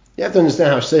 You have to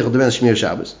understand how Seichel demands Shmir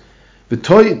Shabbos.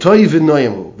 V'toy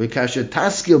v'noyamu v'kasher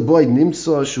taskil boy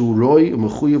nimtza shu roy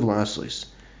u'mechuyev la'asos.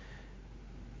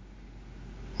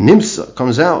 Nimsa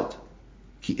comes out.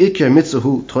 Ki ikar mitzvah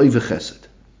hu toiv v'chesed.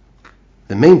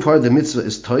 The main part of the mitzvah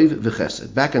is toiv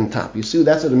v'chesed. Back on top. You see,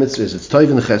 that's what the mitzvah is. It's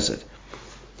toiv and chesed.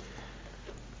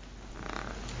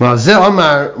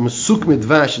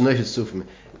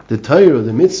 The Torah,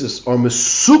 the mitzvahs are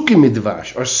mesukim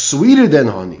midvash, are sweeter than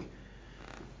honey.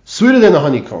 Sweeter than a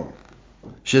honeycomb.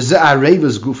 Shezeh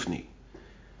arevas gufni.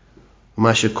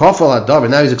 Now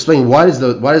he's explaining why does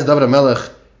David HaMelech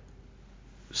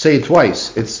say it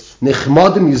twice. It's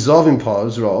nechmadim yizavim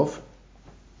paz rov.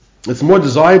 It's more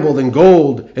desirable than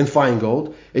gold and fine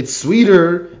gold. It's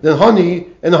sweeter than honey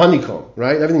and the honeycomb.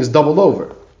 Right? Everything is doubled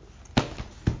over.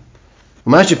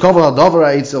 If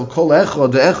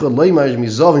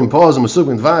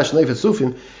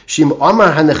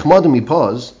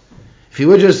he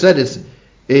would just said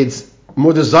it's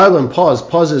more desirable than paz.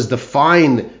 Paz is the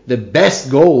fine, the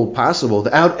best gold possible,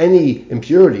 without any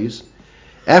impurities.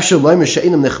 One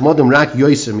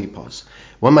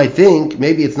might think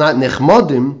maybe it's not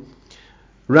nechmadim,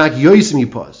 Rak yois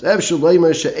mipaz. Ev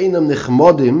shloimer she'enam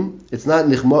nichmodim. It's not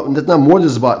more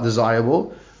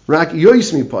desirable. Rak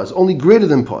yois mipaz, only greater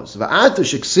than paz. Va'ata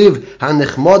sheksiv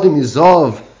hanichmodim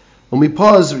nizav.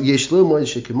 Umipaz yeshlo moed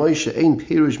shekimoy she'en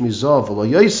pirush mizav v'lo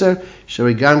yoiser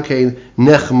she'regam kein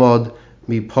nechmod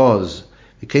mipaz.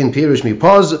 Kein pirush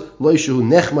mipaz lo yishu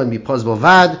nechmod mipaz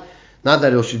bavad. Not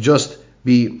that it should just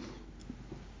be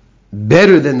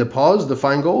better than the paz, the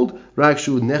fine gold. Rak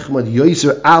shu nechmod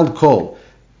yoiser al kol.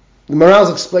 The Maharal is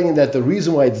explaining that the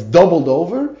reason why it's doubled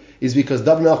over is because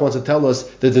David Melech wants to tell us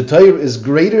that the Torah is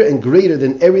greater and greater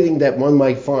than everything that one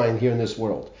might find here in this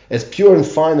world. As pure and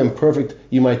fine and perfect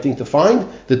you might think to find,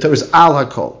 the Torah is al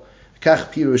hakol.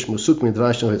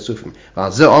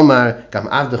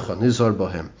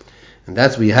 And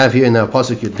that's what we have here in our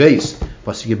Pasuk Yud Beis.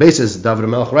 Pasuk Yud Beis says, David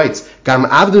Melech writes, Gam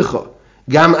avdecha,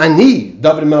 Gam ani,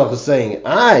 David Melech is saying,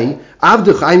 I,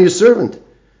 avdecha, I am your servant.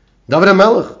 David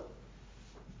Melech.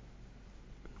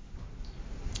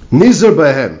 Nizar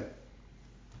Bahem.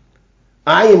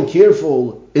 I am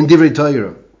careful in Divrei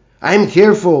Torah. I am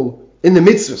careful in the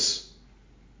mitzvahs.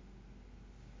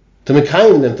 To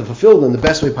mekayim them, to fulfill them the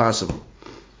best way possible.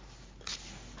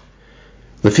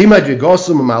 Lefi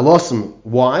madrigosum and malosum.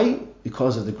 Why?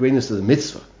 Because of the greatness of the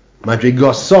mitzvah.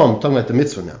 Madrigosum, talking about the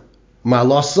mitzvah now.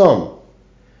 Malosum.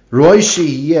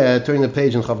 Roishi, turning the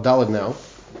page in Chav Daled now.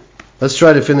 Let's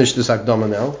try to finish this Akdama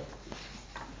now.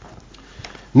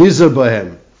 Nizar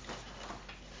Bahem.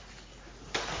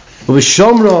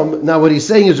 Now what he's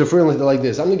saying is referring like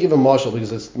this. I'm going to give a marshal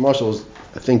because the marshal is,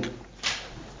 I think,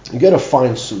 you get a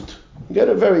fine suit. You get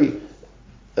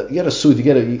a suit.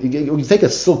 You take a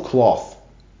silk cloth.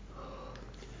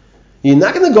 You're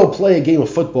not going to go play a game of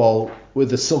football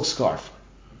with a silk scarf.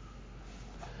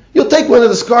 You'll take one of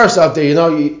the scarves out there. You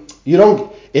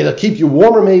don't. It'll keep you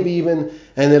warmer, maybe even,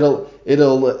 and it'll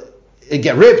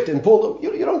get ripped and pulled.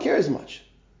 You don't care as much.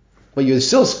 But your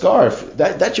silk scarf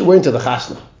that you wear into the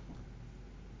chasna.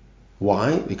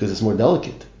 Why? Because it's more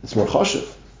delicate. It's more chashuv.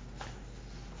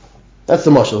 That's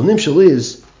the mashal. The nimshal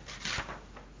is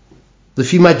the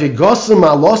fimadrigosim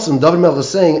ma'alosim. David Melech is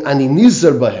saying ani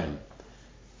nizar bahem.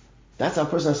 That's how a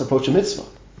person has to approach a mitzvah.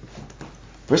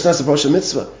 A person has to approach a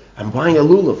mitzvah. I'm buying a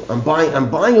lulav. I'm buying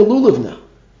a lulav now.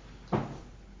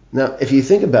 Now, if you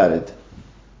think about it,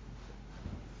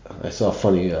 I saw a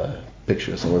funny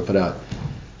picture someone put out.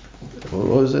 What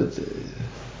was it?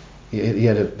 He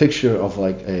had a picture of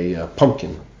like a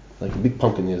pumpkin, like a big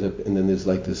pumpkin, and then there's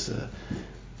like this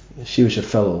Shevish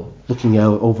fellow looking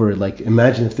out over it, like,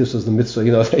 imagine if this was the mitzvah,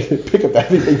 they could pick up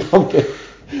every big pumpkin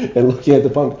and looking at the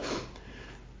pumpkin.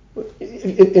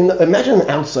 Imagine an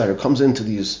outsider comes into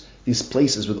these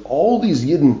places with all these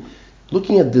Yidden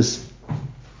looking at this,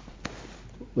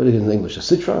 what is it in English, a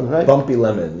citron, right? Bumpy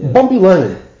lemon. Yeah. Bumpy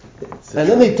lemon. And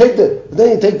then they take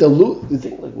the loop. You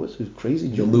think like, what's this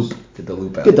crazy Jews? Get the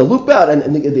loop out. Get the loop out, and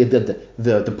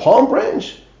the palm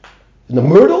branch, and the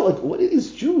myrtle. Like, what are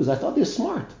these Jews? I thought they're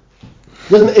smart.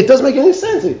 It doesn't make any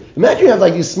sense. Imagine you have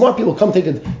like these smart people go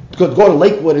to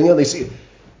Lakewood, and they see,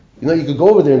 you could go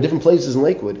over there in different places in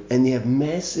Lakewood, and they have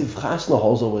massive chasna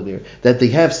halls over there that they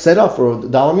have set up for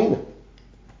Dalamina.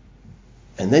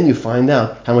 And then you find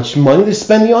out how much money they're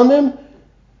spending on them,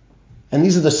 and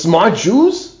these are the smart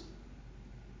Jews.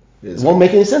 It won't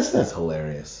make any sense then. That's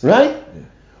hilarious. Right? Yeah.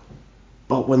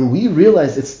 But when we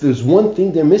realize there's one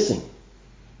thing they're missing.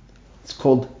 It's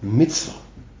called mitzvah.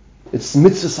 It's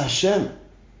mitzvah Hashem.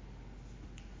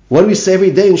 What do we say every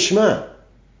day in Shema?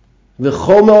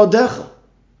 V'chol me'odecha.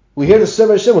 We're here to serve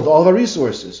Hashem with all of our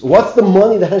resources. What's the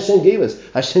money that Hashem gave us?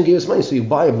 Hashem gave us money, so you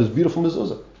buy a beautiful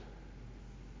mezuzah.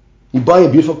 You buy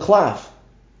a beautiful klaf.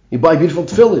 You buy a beautiful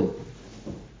tefillin.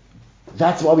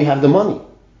 That's why we have the money.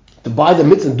 To buy the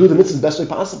mitzvah and do the mitzvah the best way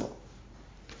possible.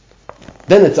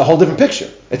 Then it's a whole different picture.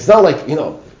 It's not like,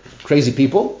 crazy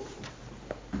people.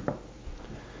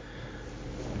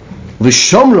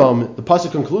 V'shomram, the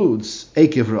pasuk concludes,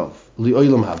 Ekev Rav,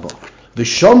 li'olam haba.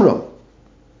 V'shomram,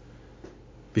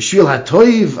 b'shvil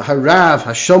hatoiv harav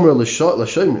hashomra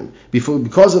l'shomrim.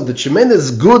 Because of the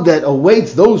tremendous good that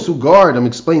awaits those who guard, I'm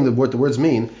explaining what the words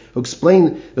mean,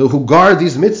 who guard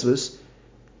these mitzvahs,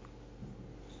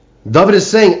 David is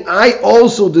saying, I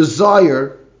also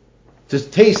desire to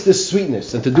taste this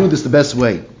sweetness and to do this the best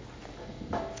way.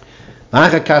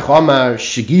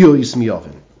 Shigio is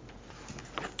miyovin.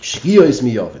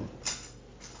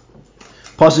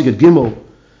 Pasuk at Gimel.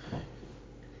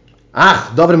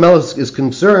 David Melech is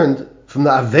concerned from the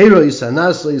Averos and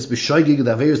Nasleis b'shoigig,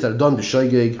 the Averos that are done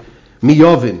b'shoigig,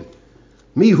 miyovin.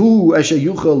 Mihu asher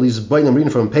yuchal is bainim,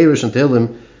 reading from Perish and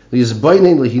Tehillim, is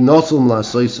bainim lehinotzum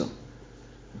la'asoisam.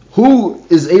 Who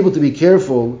is able to be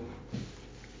careful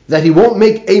that he won't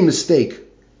make a mistake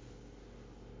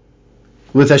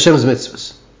with Hashem's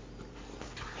mitzvahs.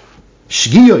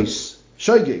 Shgiyos,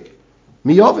 shoygig,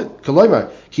 miyovin,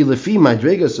 koloymar, ki lefi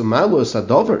madregas umalos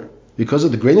hadover, because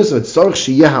of the greatness of it, tzarich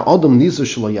sheyeh ha'adam nizer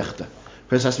shelo yechta.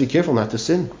 Person has to be careful not to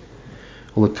sin.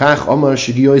 Ulekach omar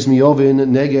shgiyos miyovin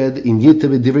neged im yita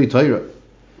v'divrei Torah.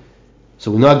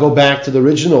 So we now go back to the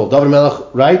original David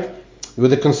Melech, right?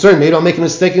 With the concern, maybe I'll make a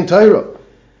mistake in Torah.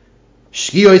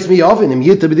 Shgiyos miyovin im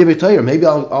yita v'divrei Torah. Maybe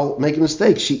I'll make a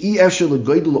mistake. She'i efshel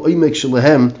legoydel oimek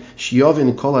shelehem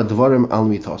sheyovin kol hadvarim al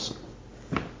mitasam.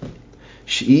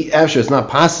 It's not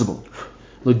possible.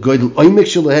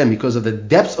 Because of the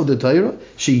depths of the Torah,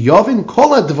 to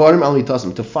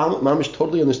follow mamish,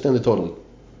 totally understand it totally,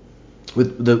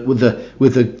 with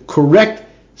the correct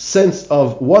sense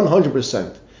of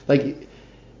 100%. Like,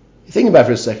 think about it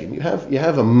for a second. You have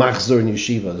a machzor in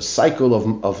yeshiva, a cycle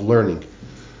of learning,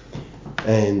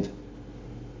 and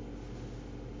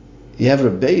you have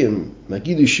Rebbeim,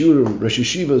 Magidei Shurim, Rosh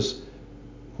Yeshivas,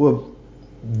 who are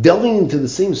delving into the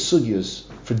same sugyas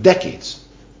for decades.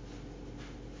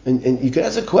 And you could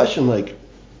ask a question like,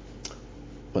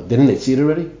 but didn't they see it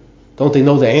already? Don't they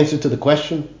know the answer to the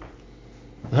question?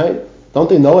 Right? Don't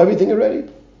they know everything already?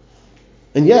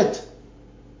 And yet,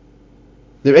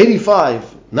 they're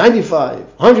 85, 95,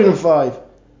 105,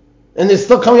 and they're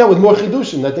still coming out with more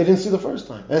chidushim that they didn't see the first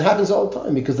time. And it happens all the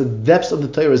time because the depths of the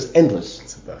Torah is endless.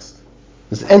 It's the best.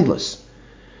 It's endless.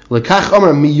 Lekach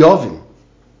Amar miyovim.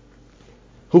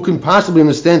 Who can possibly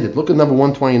understand it? Look at number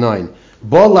 129.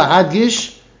 One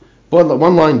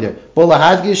line there. Bo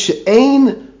lahadgish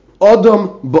she'ein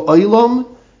adam ba'olam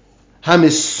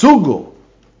hamisugu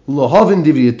lohavin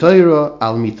divrei Torah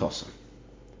al mitasam.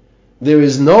 There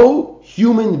is no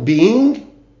human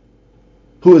being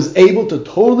who is able to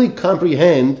totally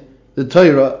comprehend the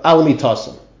Torah al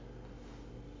mitasam.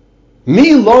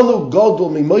 Mi lanu gadol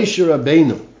mi Moshe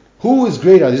Rabbeinu. Who is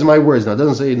greater? These are my words now. It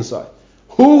doesn't say it inside.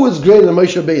 Who is greater than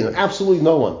Moshe Rabbeinu? Absolutely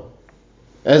no one.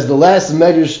 As the last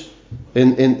medrash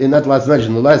in not the last medrash,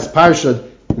 in the last parsha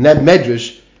in that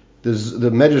medrash, the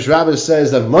medrash rabbi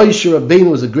says that Moshe Rabbeinu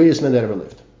was the greatest man that ever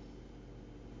lived.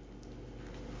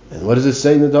 And what does it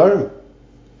say in the Dharam?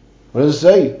 What does it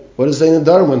say? What does it say in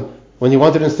the Dharam when he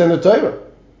wanted to understand the Torah?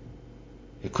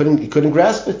 He couldn't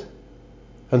grasp it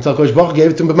until Kosh Baruch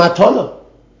gave it to him b'matana,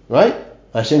 right?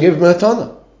 Hashem gave him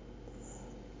b'matana.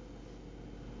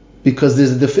 Because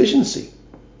there's a deficiency.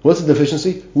 What's the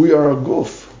deficiency? We are a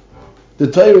goof. The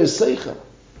Torah is seichel.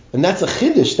 And that's a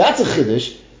chiddush. That's a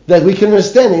chiddush that we can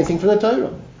understand anything from the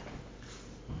Torah.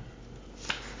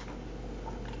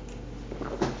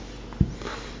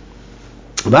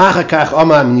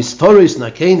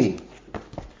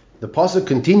 The pasuk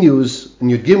continues in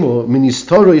Yud Gimel,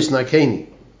 Ministorois nakeni.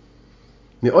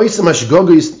 Me'oisam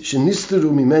hashgogos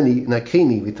shenisteru mimeni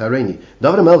nakeni v'tareni.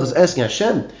 David HaMelech is asking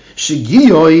Hashem,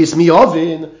 Shegiyois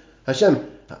miyovin. Hashem,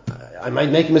 I might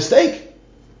make a mistake.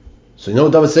 So you know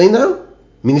what David's saying now?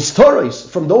 Ministorois,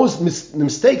 from those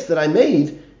mistakes that I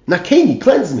made, nakeni,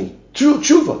 cleanse me.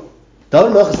 Tshuva.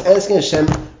 David HaMelech is asking Hashem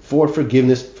for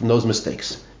forgiveness from those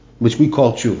mistakes, which we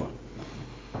call tshuva.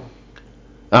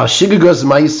 He didn't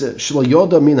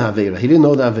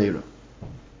know the Aveira.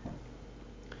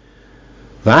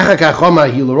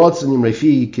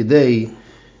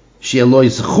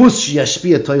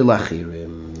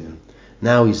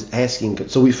 Now he's asking.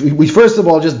 So we first of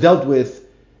all just dealt with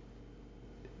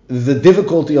the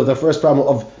difficulty of the first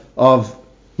problem of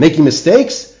making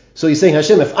mistakes. So he's saying,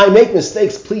 Hashem, if I make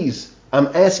mistakes, please, I'm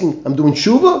doing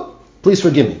tshuva, please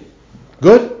forgive me.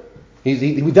 Good?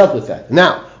 We dealt with that.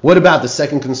 Now, what about the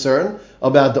second concern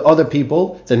about the other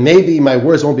people, that maybe my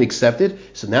words won't be accepted?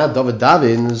 So now David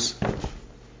davens.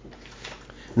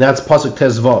 Now it's pasuk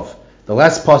tezvav, the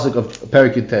last pasuk of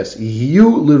Perikut Tes.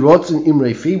 Yiyu lirotzin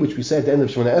imrei fi, which we say at the end of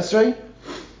Shemona Esrei,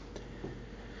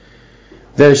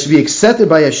 that it should be accepted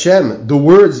by Hashem the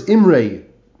words imrei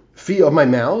fi of my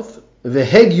mouth,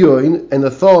 vehegyoin, and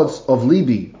the thoughts of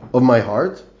libi, of my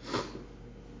heart,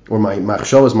 or my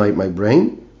machshavos, my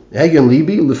brain. Hegyon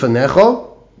libi lefanecha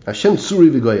Hashem tsuri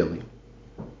v'goyeli.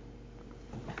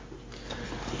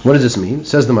 What does this mean?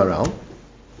 Says the Maral.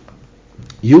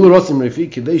 In order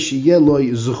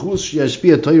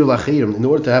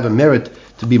to have a merit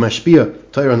to be mashpia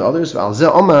Torah on others, so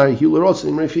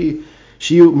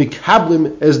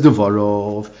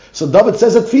David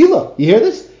says a tefillah. You hear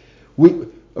this?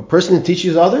 A person who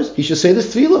teaches others, he should say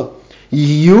this tefillah. This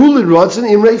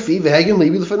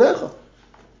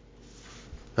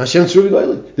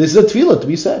is a tefillah to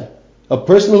be said. A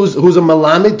person who's a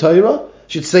malamed Torah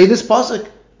should say this pasuk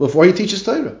before he teaches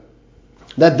Torah.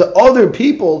 That the other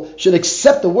people should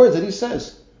accept the words that he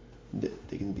says.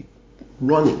 They can be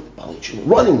running now.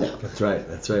 That's right.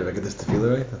 If I get this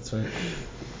tefillah right, that's right.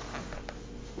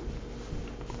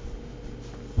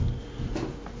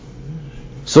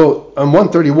 So on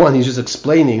 131, he's just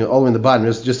explaining all the way in the bottom.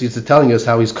 He's telling us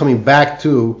how he's coming back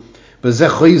to by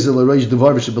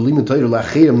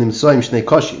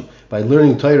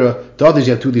learning Torah to others.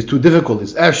 You have these two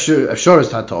difficulties: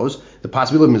 the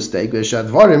possibility of mistake,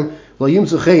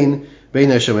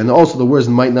 and also the words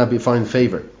might not be find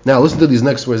favor. Now listen to these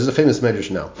next words. This is a famous medrash.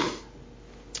 Now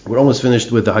we're almost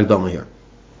finished with the Hagdama here.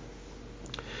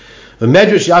 The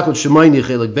Medrash Yaakov Shemaini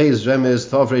Chelik Beis Remez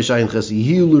Tav Reish Ayin Ches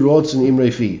Yihilu Rotzen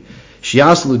Imrei Fi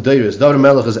Shiaslu Deiros. David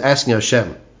Melech is asking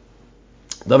Hashem.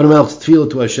 David Melech's tefillah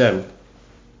to Hashem,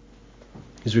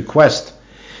 his request,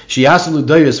 Shiaslu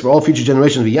Deiros for all future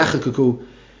generations. V'Yachakaku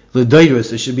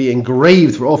L'Deiros. It should be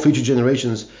engraved for all future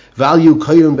generations. Value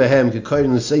Koyrim Behem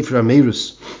Koyrim the Sefer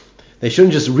HaMeirus. They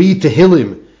shouldn't just read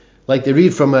Tehillim like they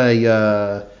read from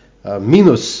a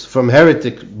minus from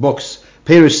heretic books.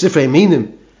 Perish Sifrei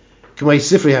Minim. K'may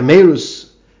Sifrei HaMeirus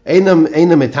Einam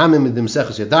etamim mit dem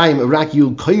Seches Yadayim Arak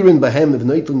Yul Koyrin Bahem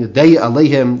V'Noitlin Yadei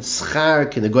Aleihem Schar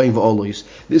K'negoyim V'Olois.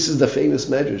 This is the famous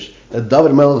medrash that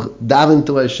David Melech davened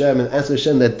to Hashem and asked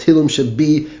Hashem that Tillim should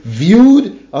be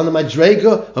viewed on the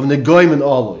Madrega of Negoyim and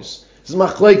Olois. This is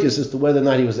machlokes as to whether or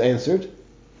not he was answered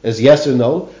as yes or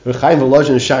no. Rechaim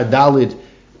Volozhin Shar Dalid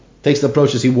takes the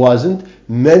approach as he wasn't.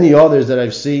 Many others that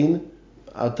I've seen,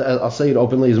 I'll say it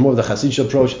openly, is more of the Hasidic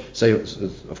approach. Say,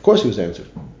 of course he was answered.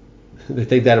 They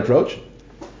take that approach.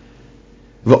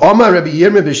 V'Amar Rabbi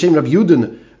Yirmiyah b'Shem Rabbi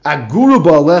Yudin Agura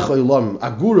ba'alecha olam.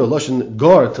 Agura lashon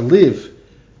gar, to live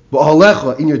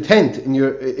ba'alecha, in your tent, in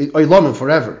your olamim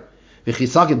forever.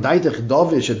 V'chisaket daitech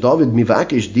David David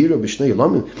mivakesh dira b'shnei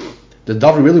olamim. Does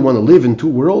David really want to live in two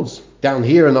worlds, down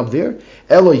here and up there?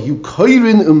 Elo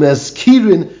yukoirin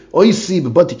umeskirin oisi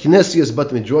b'bati kinesias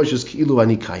b'bati midrashos ki'ilu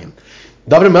anikayim.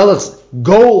 David Melech's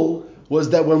goal was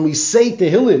that when we say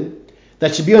Tehillim,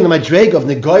 that should be on the Madrega of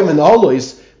Negoyim and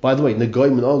Olois. By the way,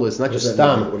 Negoyim and Olois, not just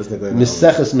Stam. What is Negoyim?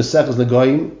 Miseches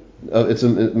Negoyim. It's a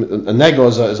Nego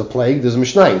is a plague. There's a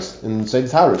Mishnais in Seder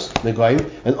Taurus. Negoyim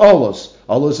and Olos.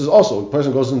 Olos is also, a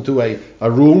person goes into a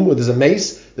room where there's a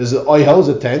mace, there's an oihel,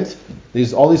 there's a tent,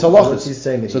 there's all these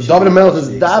halachas. So David Melech is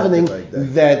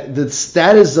davening that the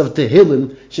status of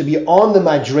Tehillim should be on the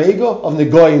Madrega of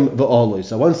Negoyim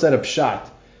v'Olois. I once said a pshat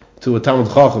to a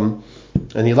Talmud Chacham,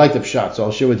 and he liked the pshat, so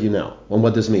I'll share with you now on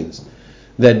what this means.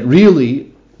 That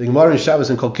really, the Gemara in Shabbos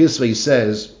and Kol Kisvei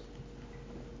says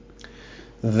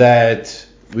that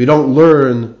we don't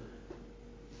learn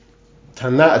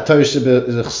Torah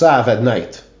Shebechsav at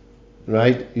night,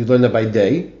 right? You learn that by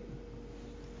day,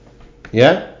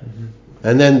 yeah? Mm-hmm.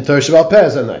 And then Torah Shebal Peh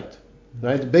is at night,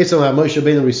 right? Based on how Moshe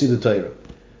Rabbeinu received the Torah.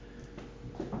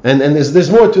 And there's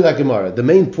more to that Gemara. The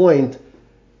main point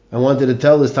I wanted to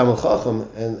tell this Talmud Chacham,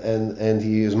 and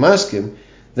he is maskim,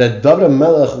 that David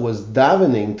Melech was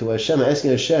davening to Hashem,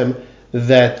 asking Hashem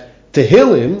that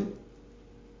Tehillim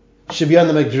should be on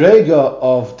the Madrega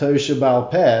of Torah Shebal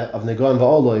Peh, of Negoyim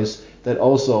v'Olois, that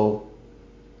also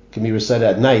can be recited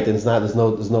at night, and there's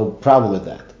no problem with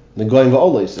that. Negoyim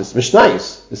v'Olois, it's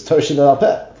Mishnais, it's Torah Shebal Peh.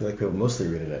 I feel like people mostly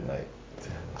read it at night.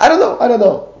 I don't know.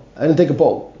 I didn't take a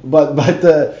poll, but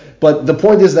the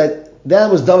point is that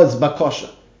was David's bakosha.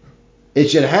 It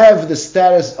should have the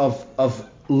status of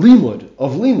limud,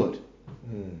 of Negoyim,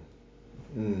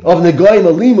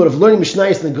 a limud, of learning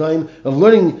Mishnayos Negoyim, of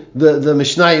learning the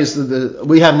Mishnayos,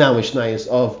 we have now Mishnayos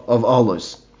of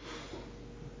Olos.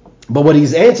 But what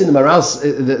he's answering the Maral,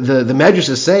 the Medrash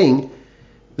is saying,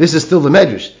 this is still the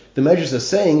Medrash. The Medrash is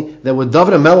saying that what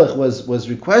David HaMelech was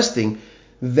requesting,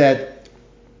 that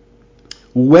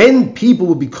when people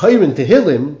would be koyrin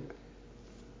Tehillim,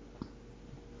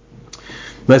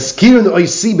 Maskirin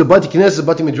oisi bebati knesses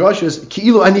bati midrashos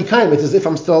ki'ilu ani kaim. It's as if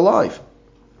I'm still alive.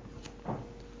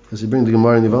 Does he bring the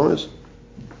Gemara in Yevamos?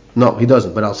 No, he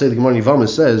doesn't. But I'll say the Gemara in Yevamos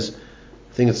says,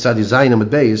 I think it's Tzadi Zayin Amud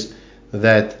Beis,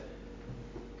 that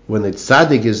when the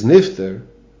tzaddik is nifter,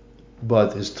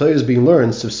 but his Torah is being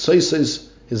learned, so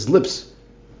his lips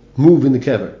move in the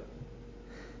kever.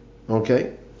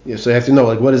 Okay? Yeah, so you have to know,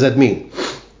 what does that mean?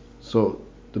 So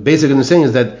the basic understanding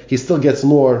is that he still gets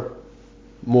more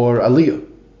aliyah,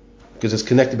 because it's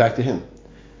connected back to him.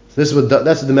 So that's what the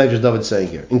Medrash David is saying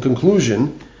here. In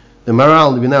conclusion, the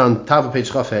Maral, we're now on top of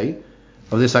page Chafei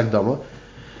of this Hakdama.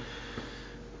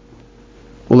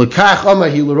 It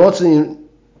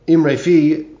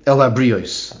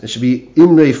should be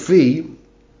imrei fi.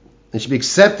 It should be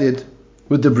accepted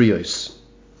with the brios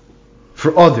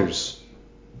for others.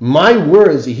 My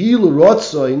words,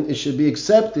 it should be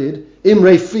accepted,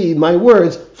 imrei fi, my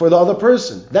words, for the other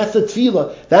person. That's the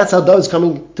tefillah. That's how David's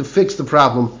coming to fix the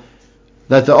problem,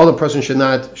 that the other person should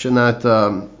not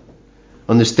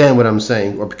understand what I'm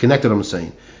saying, or connect what I'm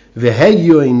saying.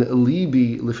 V'heyoin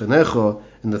libi lifenecha,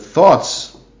 and the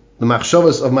thoughts, the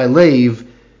machshavas of my lave,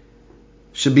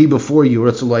 should be before you.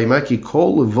 All levavos,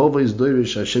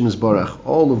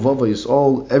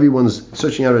 everyone's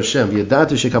searching out Hashem.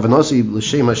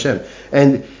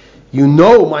 And you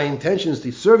know my intention is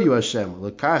to serve you, Hashem.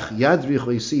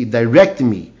 Direct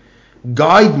me,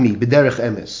 guide me, b'derech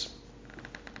emes.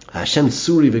 Hashem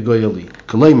tsuri v'goyali.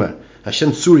 Kaleimar,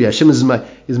 Hashem tsuri. Hashem is my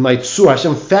tsur.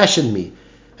 Hashem fashioned me.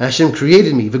 Hashem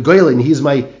created me. V'goyali, and He is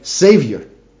my savior.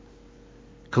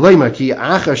 Kaleimar ki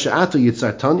achar she'ato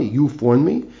yitzartani, you formed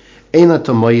me. Eina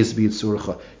tamayis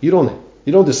b'yitzurcha. You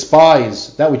don't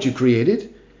despise that which you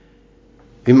created.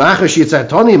 V'machar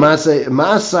she'yitzartani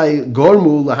ma'asai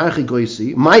gormu laharchi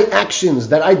goysi. My actions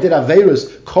that I did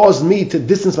aveirus caused me to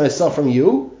distance myself from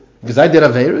you because I did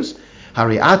aveirus.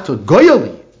 Hari'ato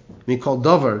goyali. We call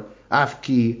davar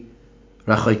afki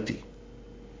rachayti.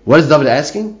 What is David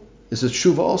asking? This is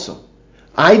tshuva also.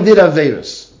 I did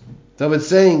aveirus. David's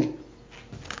saying,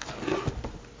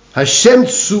 Hashem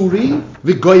tsuri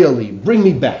v'goyali, bring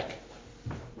me back.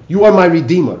 You are my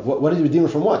redeemer. What is the redeemer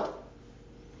from what?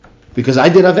 Because I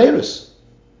did aveirus.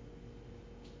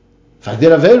 If I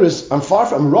did aveirus, I'm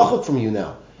rachok from you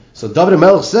now. So David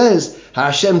HaMelech says,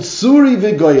 Hashem tsuri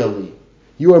v'goyali.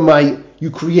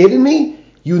 You created me.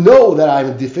 You know that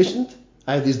I'm deficient.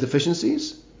 I have these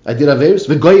deficiencies. I did aveirus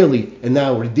v'goyali, and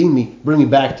now redeem me, bring me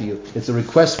back to you. It's a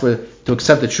request to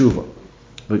accept the tshuva.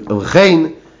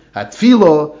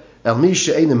 Hatfilo el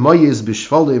misha ein moyes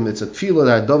b'shvalim. It's a tefillah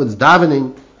that David's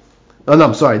davening. Oh no,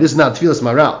 I'm sorry. This is not tefillah's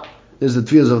maral. This is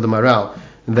the tefillah of the maral.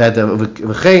 That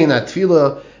v'chein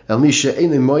hatfilo el misha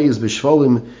ein moyes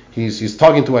b'shvalim. He's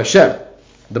talking to Hashem.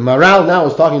 The maral now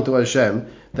is talking to Hashem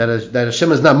that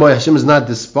Hashem is not moy. Hashem is not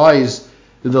despised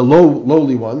the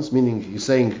lowly ones. Meaning he's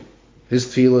saying his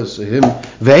tefillah is him.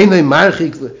 Ve'enei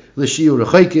marchik l'shiur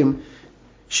rechokim.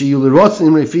 That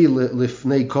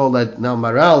now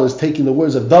Maral is taking the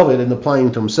words of David and applying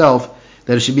them to himself,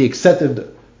 that it should be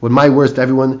accepted with my words to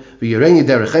everyone. The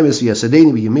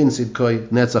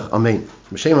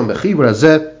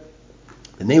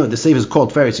name of the sefer is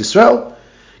called Feres Yisrael.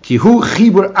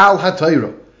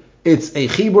 It's a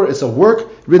chibur, it's a work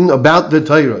written about the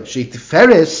Torah.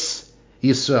 Feres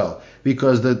Yisrael,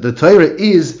 because the Torah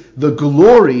is the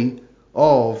glory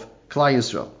of Klal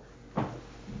Yisrael.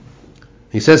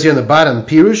 He says here in the bottom,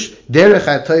 Pirush, Derech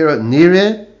HaTorah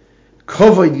Nire,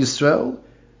 Kovod Yisrael,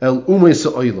 El Umay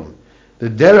Sa'olam. The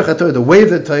Derech HaTorah, the way of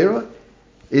the Torah,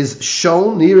 is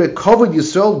shown, Nire, Kovod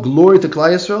Yisrael, glory to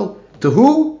Klal Yisrael. To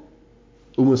who?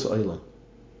 Umay Sa'olam.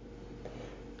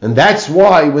 And that's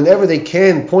why, whenever they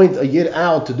can point a yid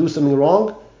out to do something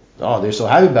wrong, they're so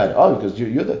happy about it. Because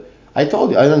you're the... I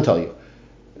told you, I didn't tell you.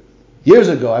 Years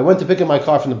ago, I went to pick up my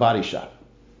car from the body shop.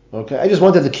 Okay? I just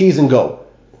wanted the keys and go.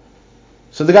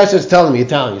 So the guy starts telling me,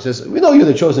 Italian, he says, we know you're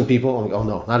the chosen people. I'm like, oh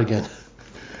no, not again.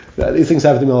 These things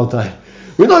happen to me all the time.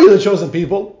 We know you're the chosen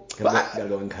people. Gotta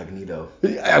go incognito.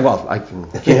 Well, I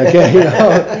can't,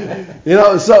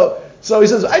 so he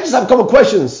says, I just have a couple of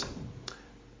questions.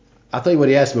 I'll tell you what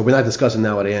he asked me, but we're not discussing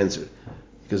now what I answered,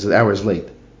 because the hour is late.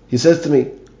 He says to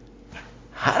me,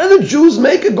 how do the Jews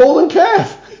make a golden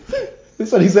calf?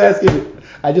 That's what he's asking me.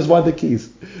 I just want the keys.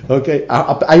 Okay,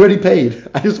 I already paid.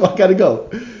 I just gotta go.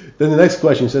 Then the next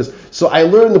question says, so I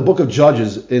learned the book of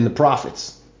Judges in the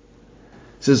prophets.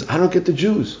 It says, I don't get the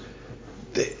Jews.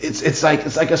 It's like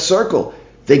a circle.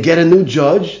 They get a new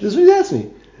judge. This is what he asked me.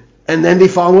 And then they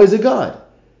follow the ways of God.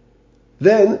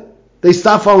 Then they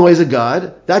stop following the ways of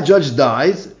God. That judge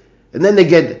dies. And then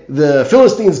the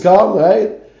Philistines come,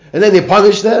 right? And then they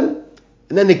punish them.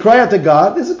 And then they cry out to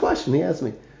God. This is a question he asked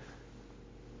me.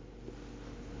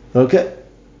 Okay.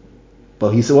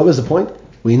 But he said, what was the point?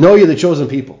 We know you're the chosen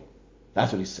people.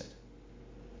 That's what he said.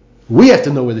 We have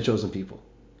to know we're the chosen people.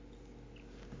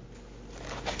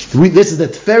 This is the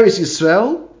Tferes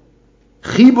Yisrael.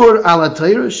 Chibur ala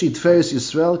Torah she Tferes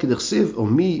Yisrael k'dechsiv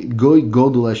omi goy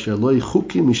godol asher loy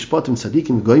chukim mishpatim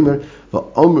tzadikim goymer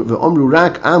ve'omru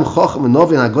rak am chochem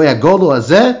novin hagoy hagodol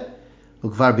hazeh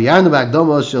וכבר ביינו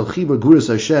בהקדמה של חיבור גבורת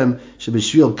השם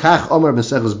שבשביל כך אומר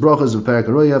במסכת ברכות בפרק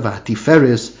הרויה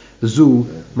והתפארת זו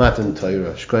מתן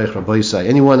תורה. Shkoyach Rabbi Yisai.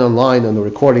 Anyone online on the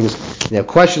recordings, if you have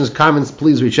questions, comments,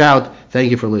 please reach out.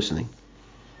 Thank you for listening.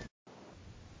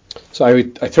 So I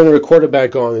turn the recorder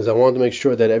back on because I wanted to make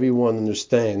sure that everyone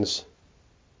understands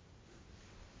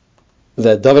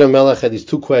that David HaMelech had these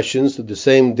two questions, the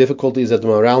same difficulties that the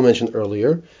Maharal mentioned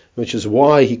earlier, which is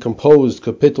why he composed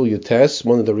Kapitel Yutes.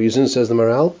 One of the reasons, says the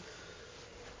Maharal,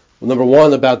 number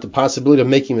one, about the possibility of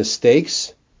making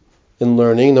mistakes in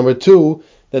learning. Number two,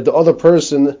 that the other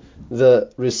person,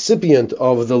 the recipient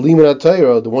of the Limud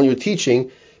HaTorah, the one you're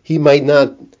teaching, he might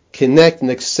not connect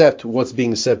and accept what's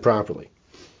being said properly.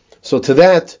 So to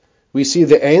that, we see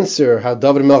the answer, how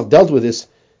David HaMelech dealt with this,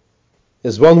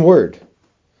 is one word.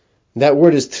 That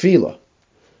word is tefillah.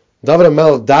 David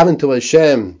HaMelech davened to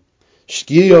Hashem,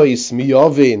 shkiyois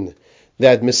miyovin,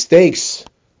 that mistakes,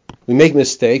 we make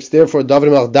mistakes, therefore David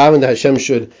HaMelech davened that Hashem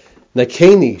should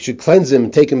nakeni, should cleanse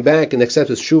him, take him back and accept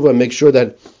his tshuva and make sure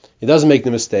that he doesn't make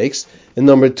the mistakes. And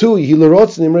number two,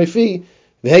 Yilurotznim Refi,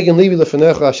 V'hegen Levi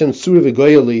Lefanecha Hashem Tzuri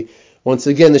V'goyeli. Once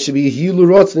again, there should be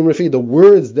Yilurotznim Refi, the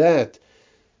words that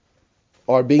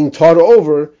are being taught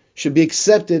over should be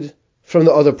accepted from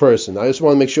the other person. I just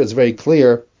want to make sure it's very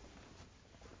clear.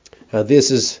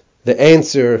 This is the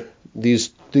answer,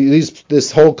 this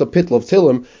whole kapitel of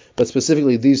Tillim, but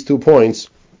specifically these 2 points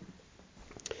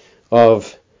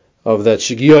of that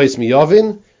Shigiyois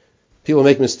Miyavin. People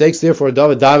make mistakes, therefore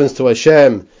David davens to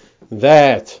Hashem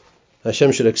that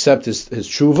Hashem should accept his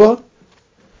tshuva.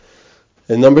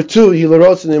 And number two,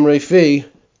 Yilarotzanim Refi,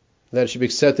 that it should be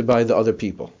accepted by the other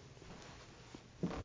people.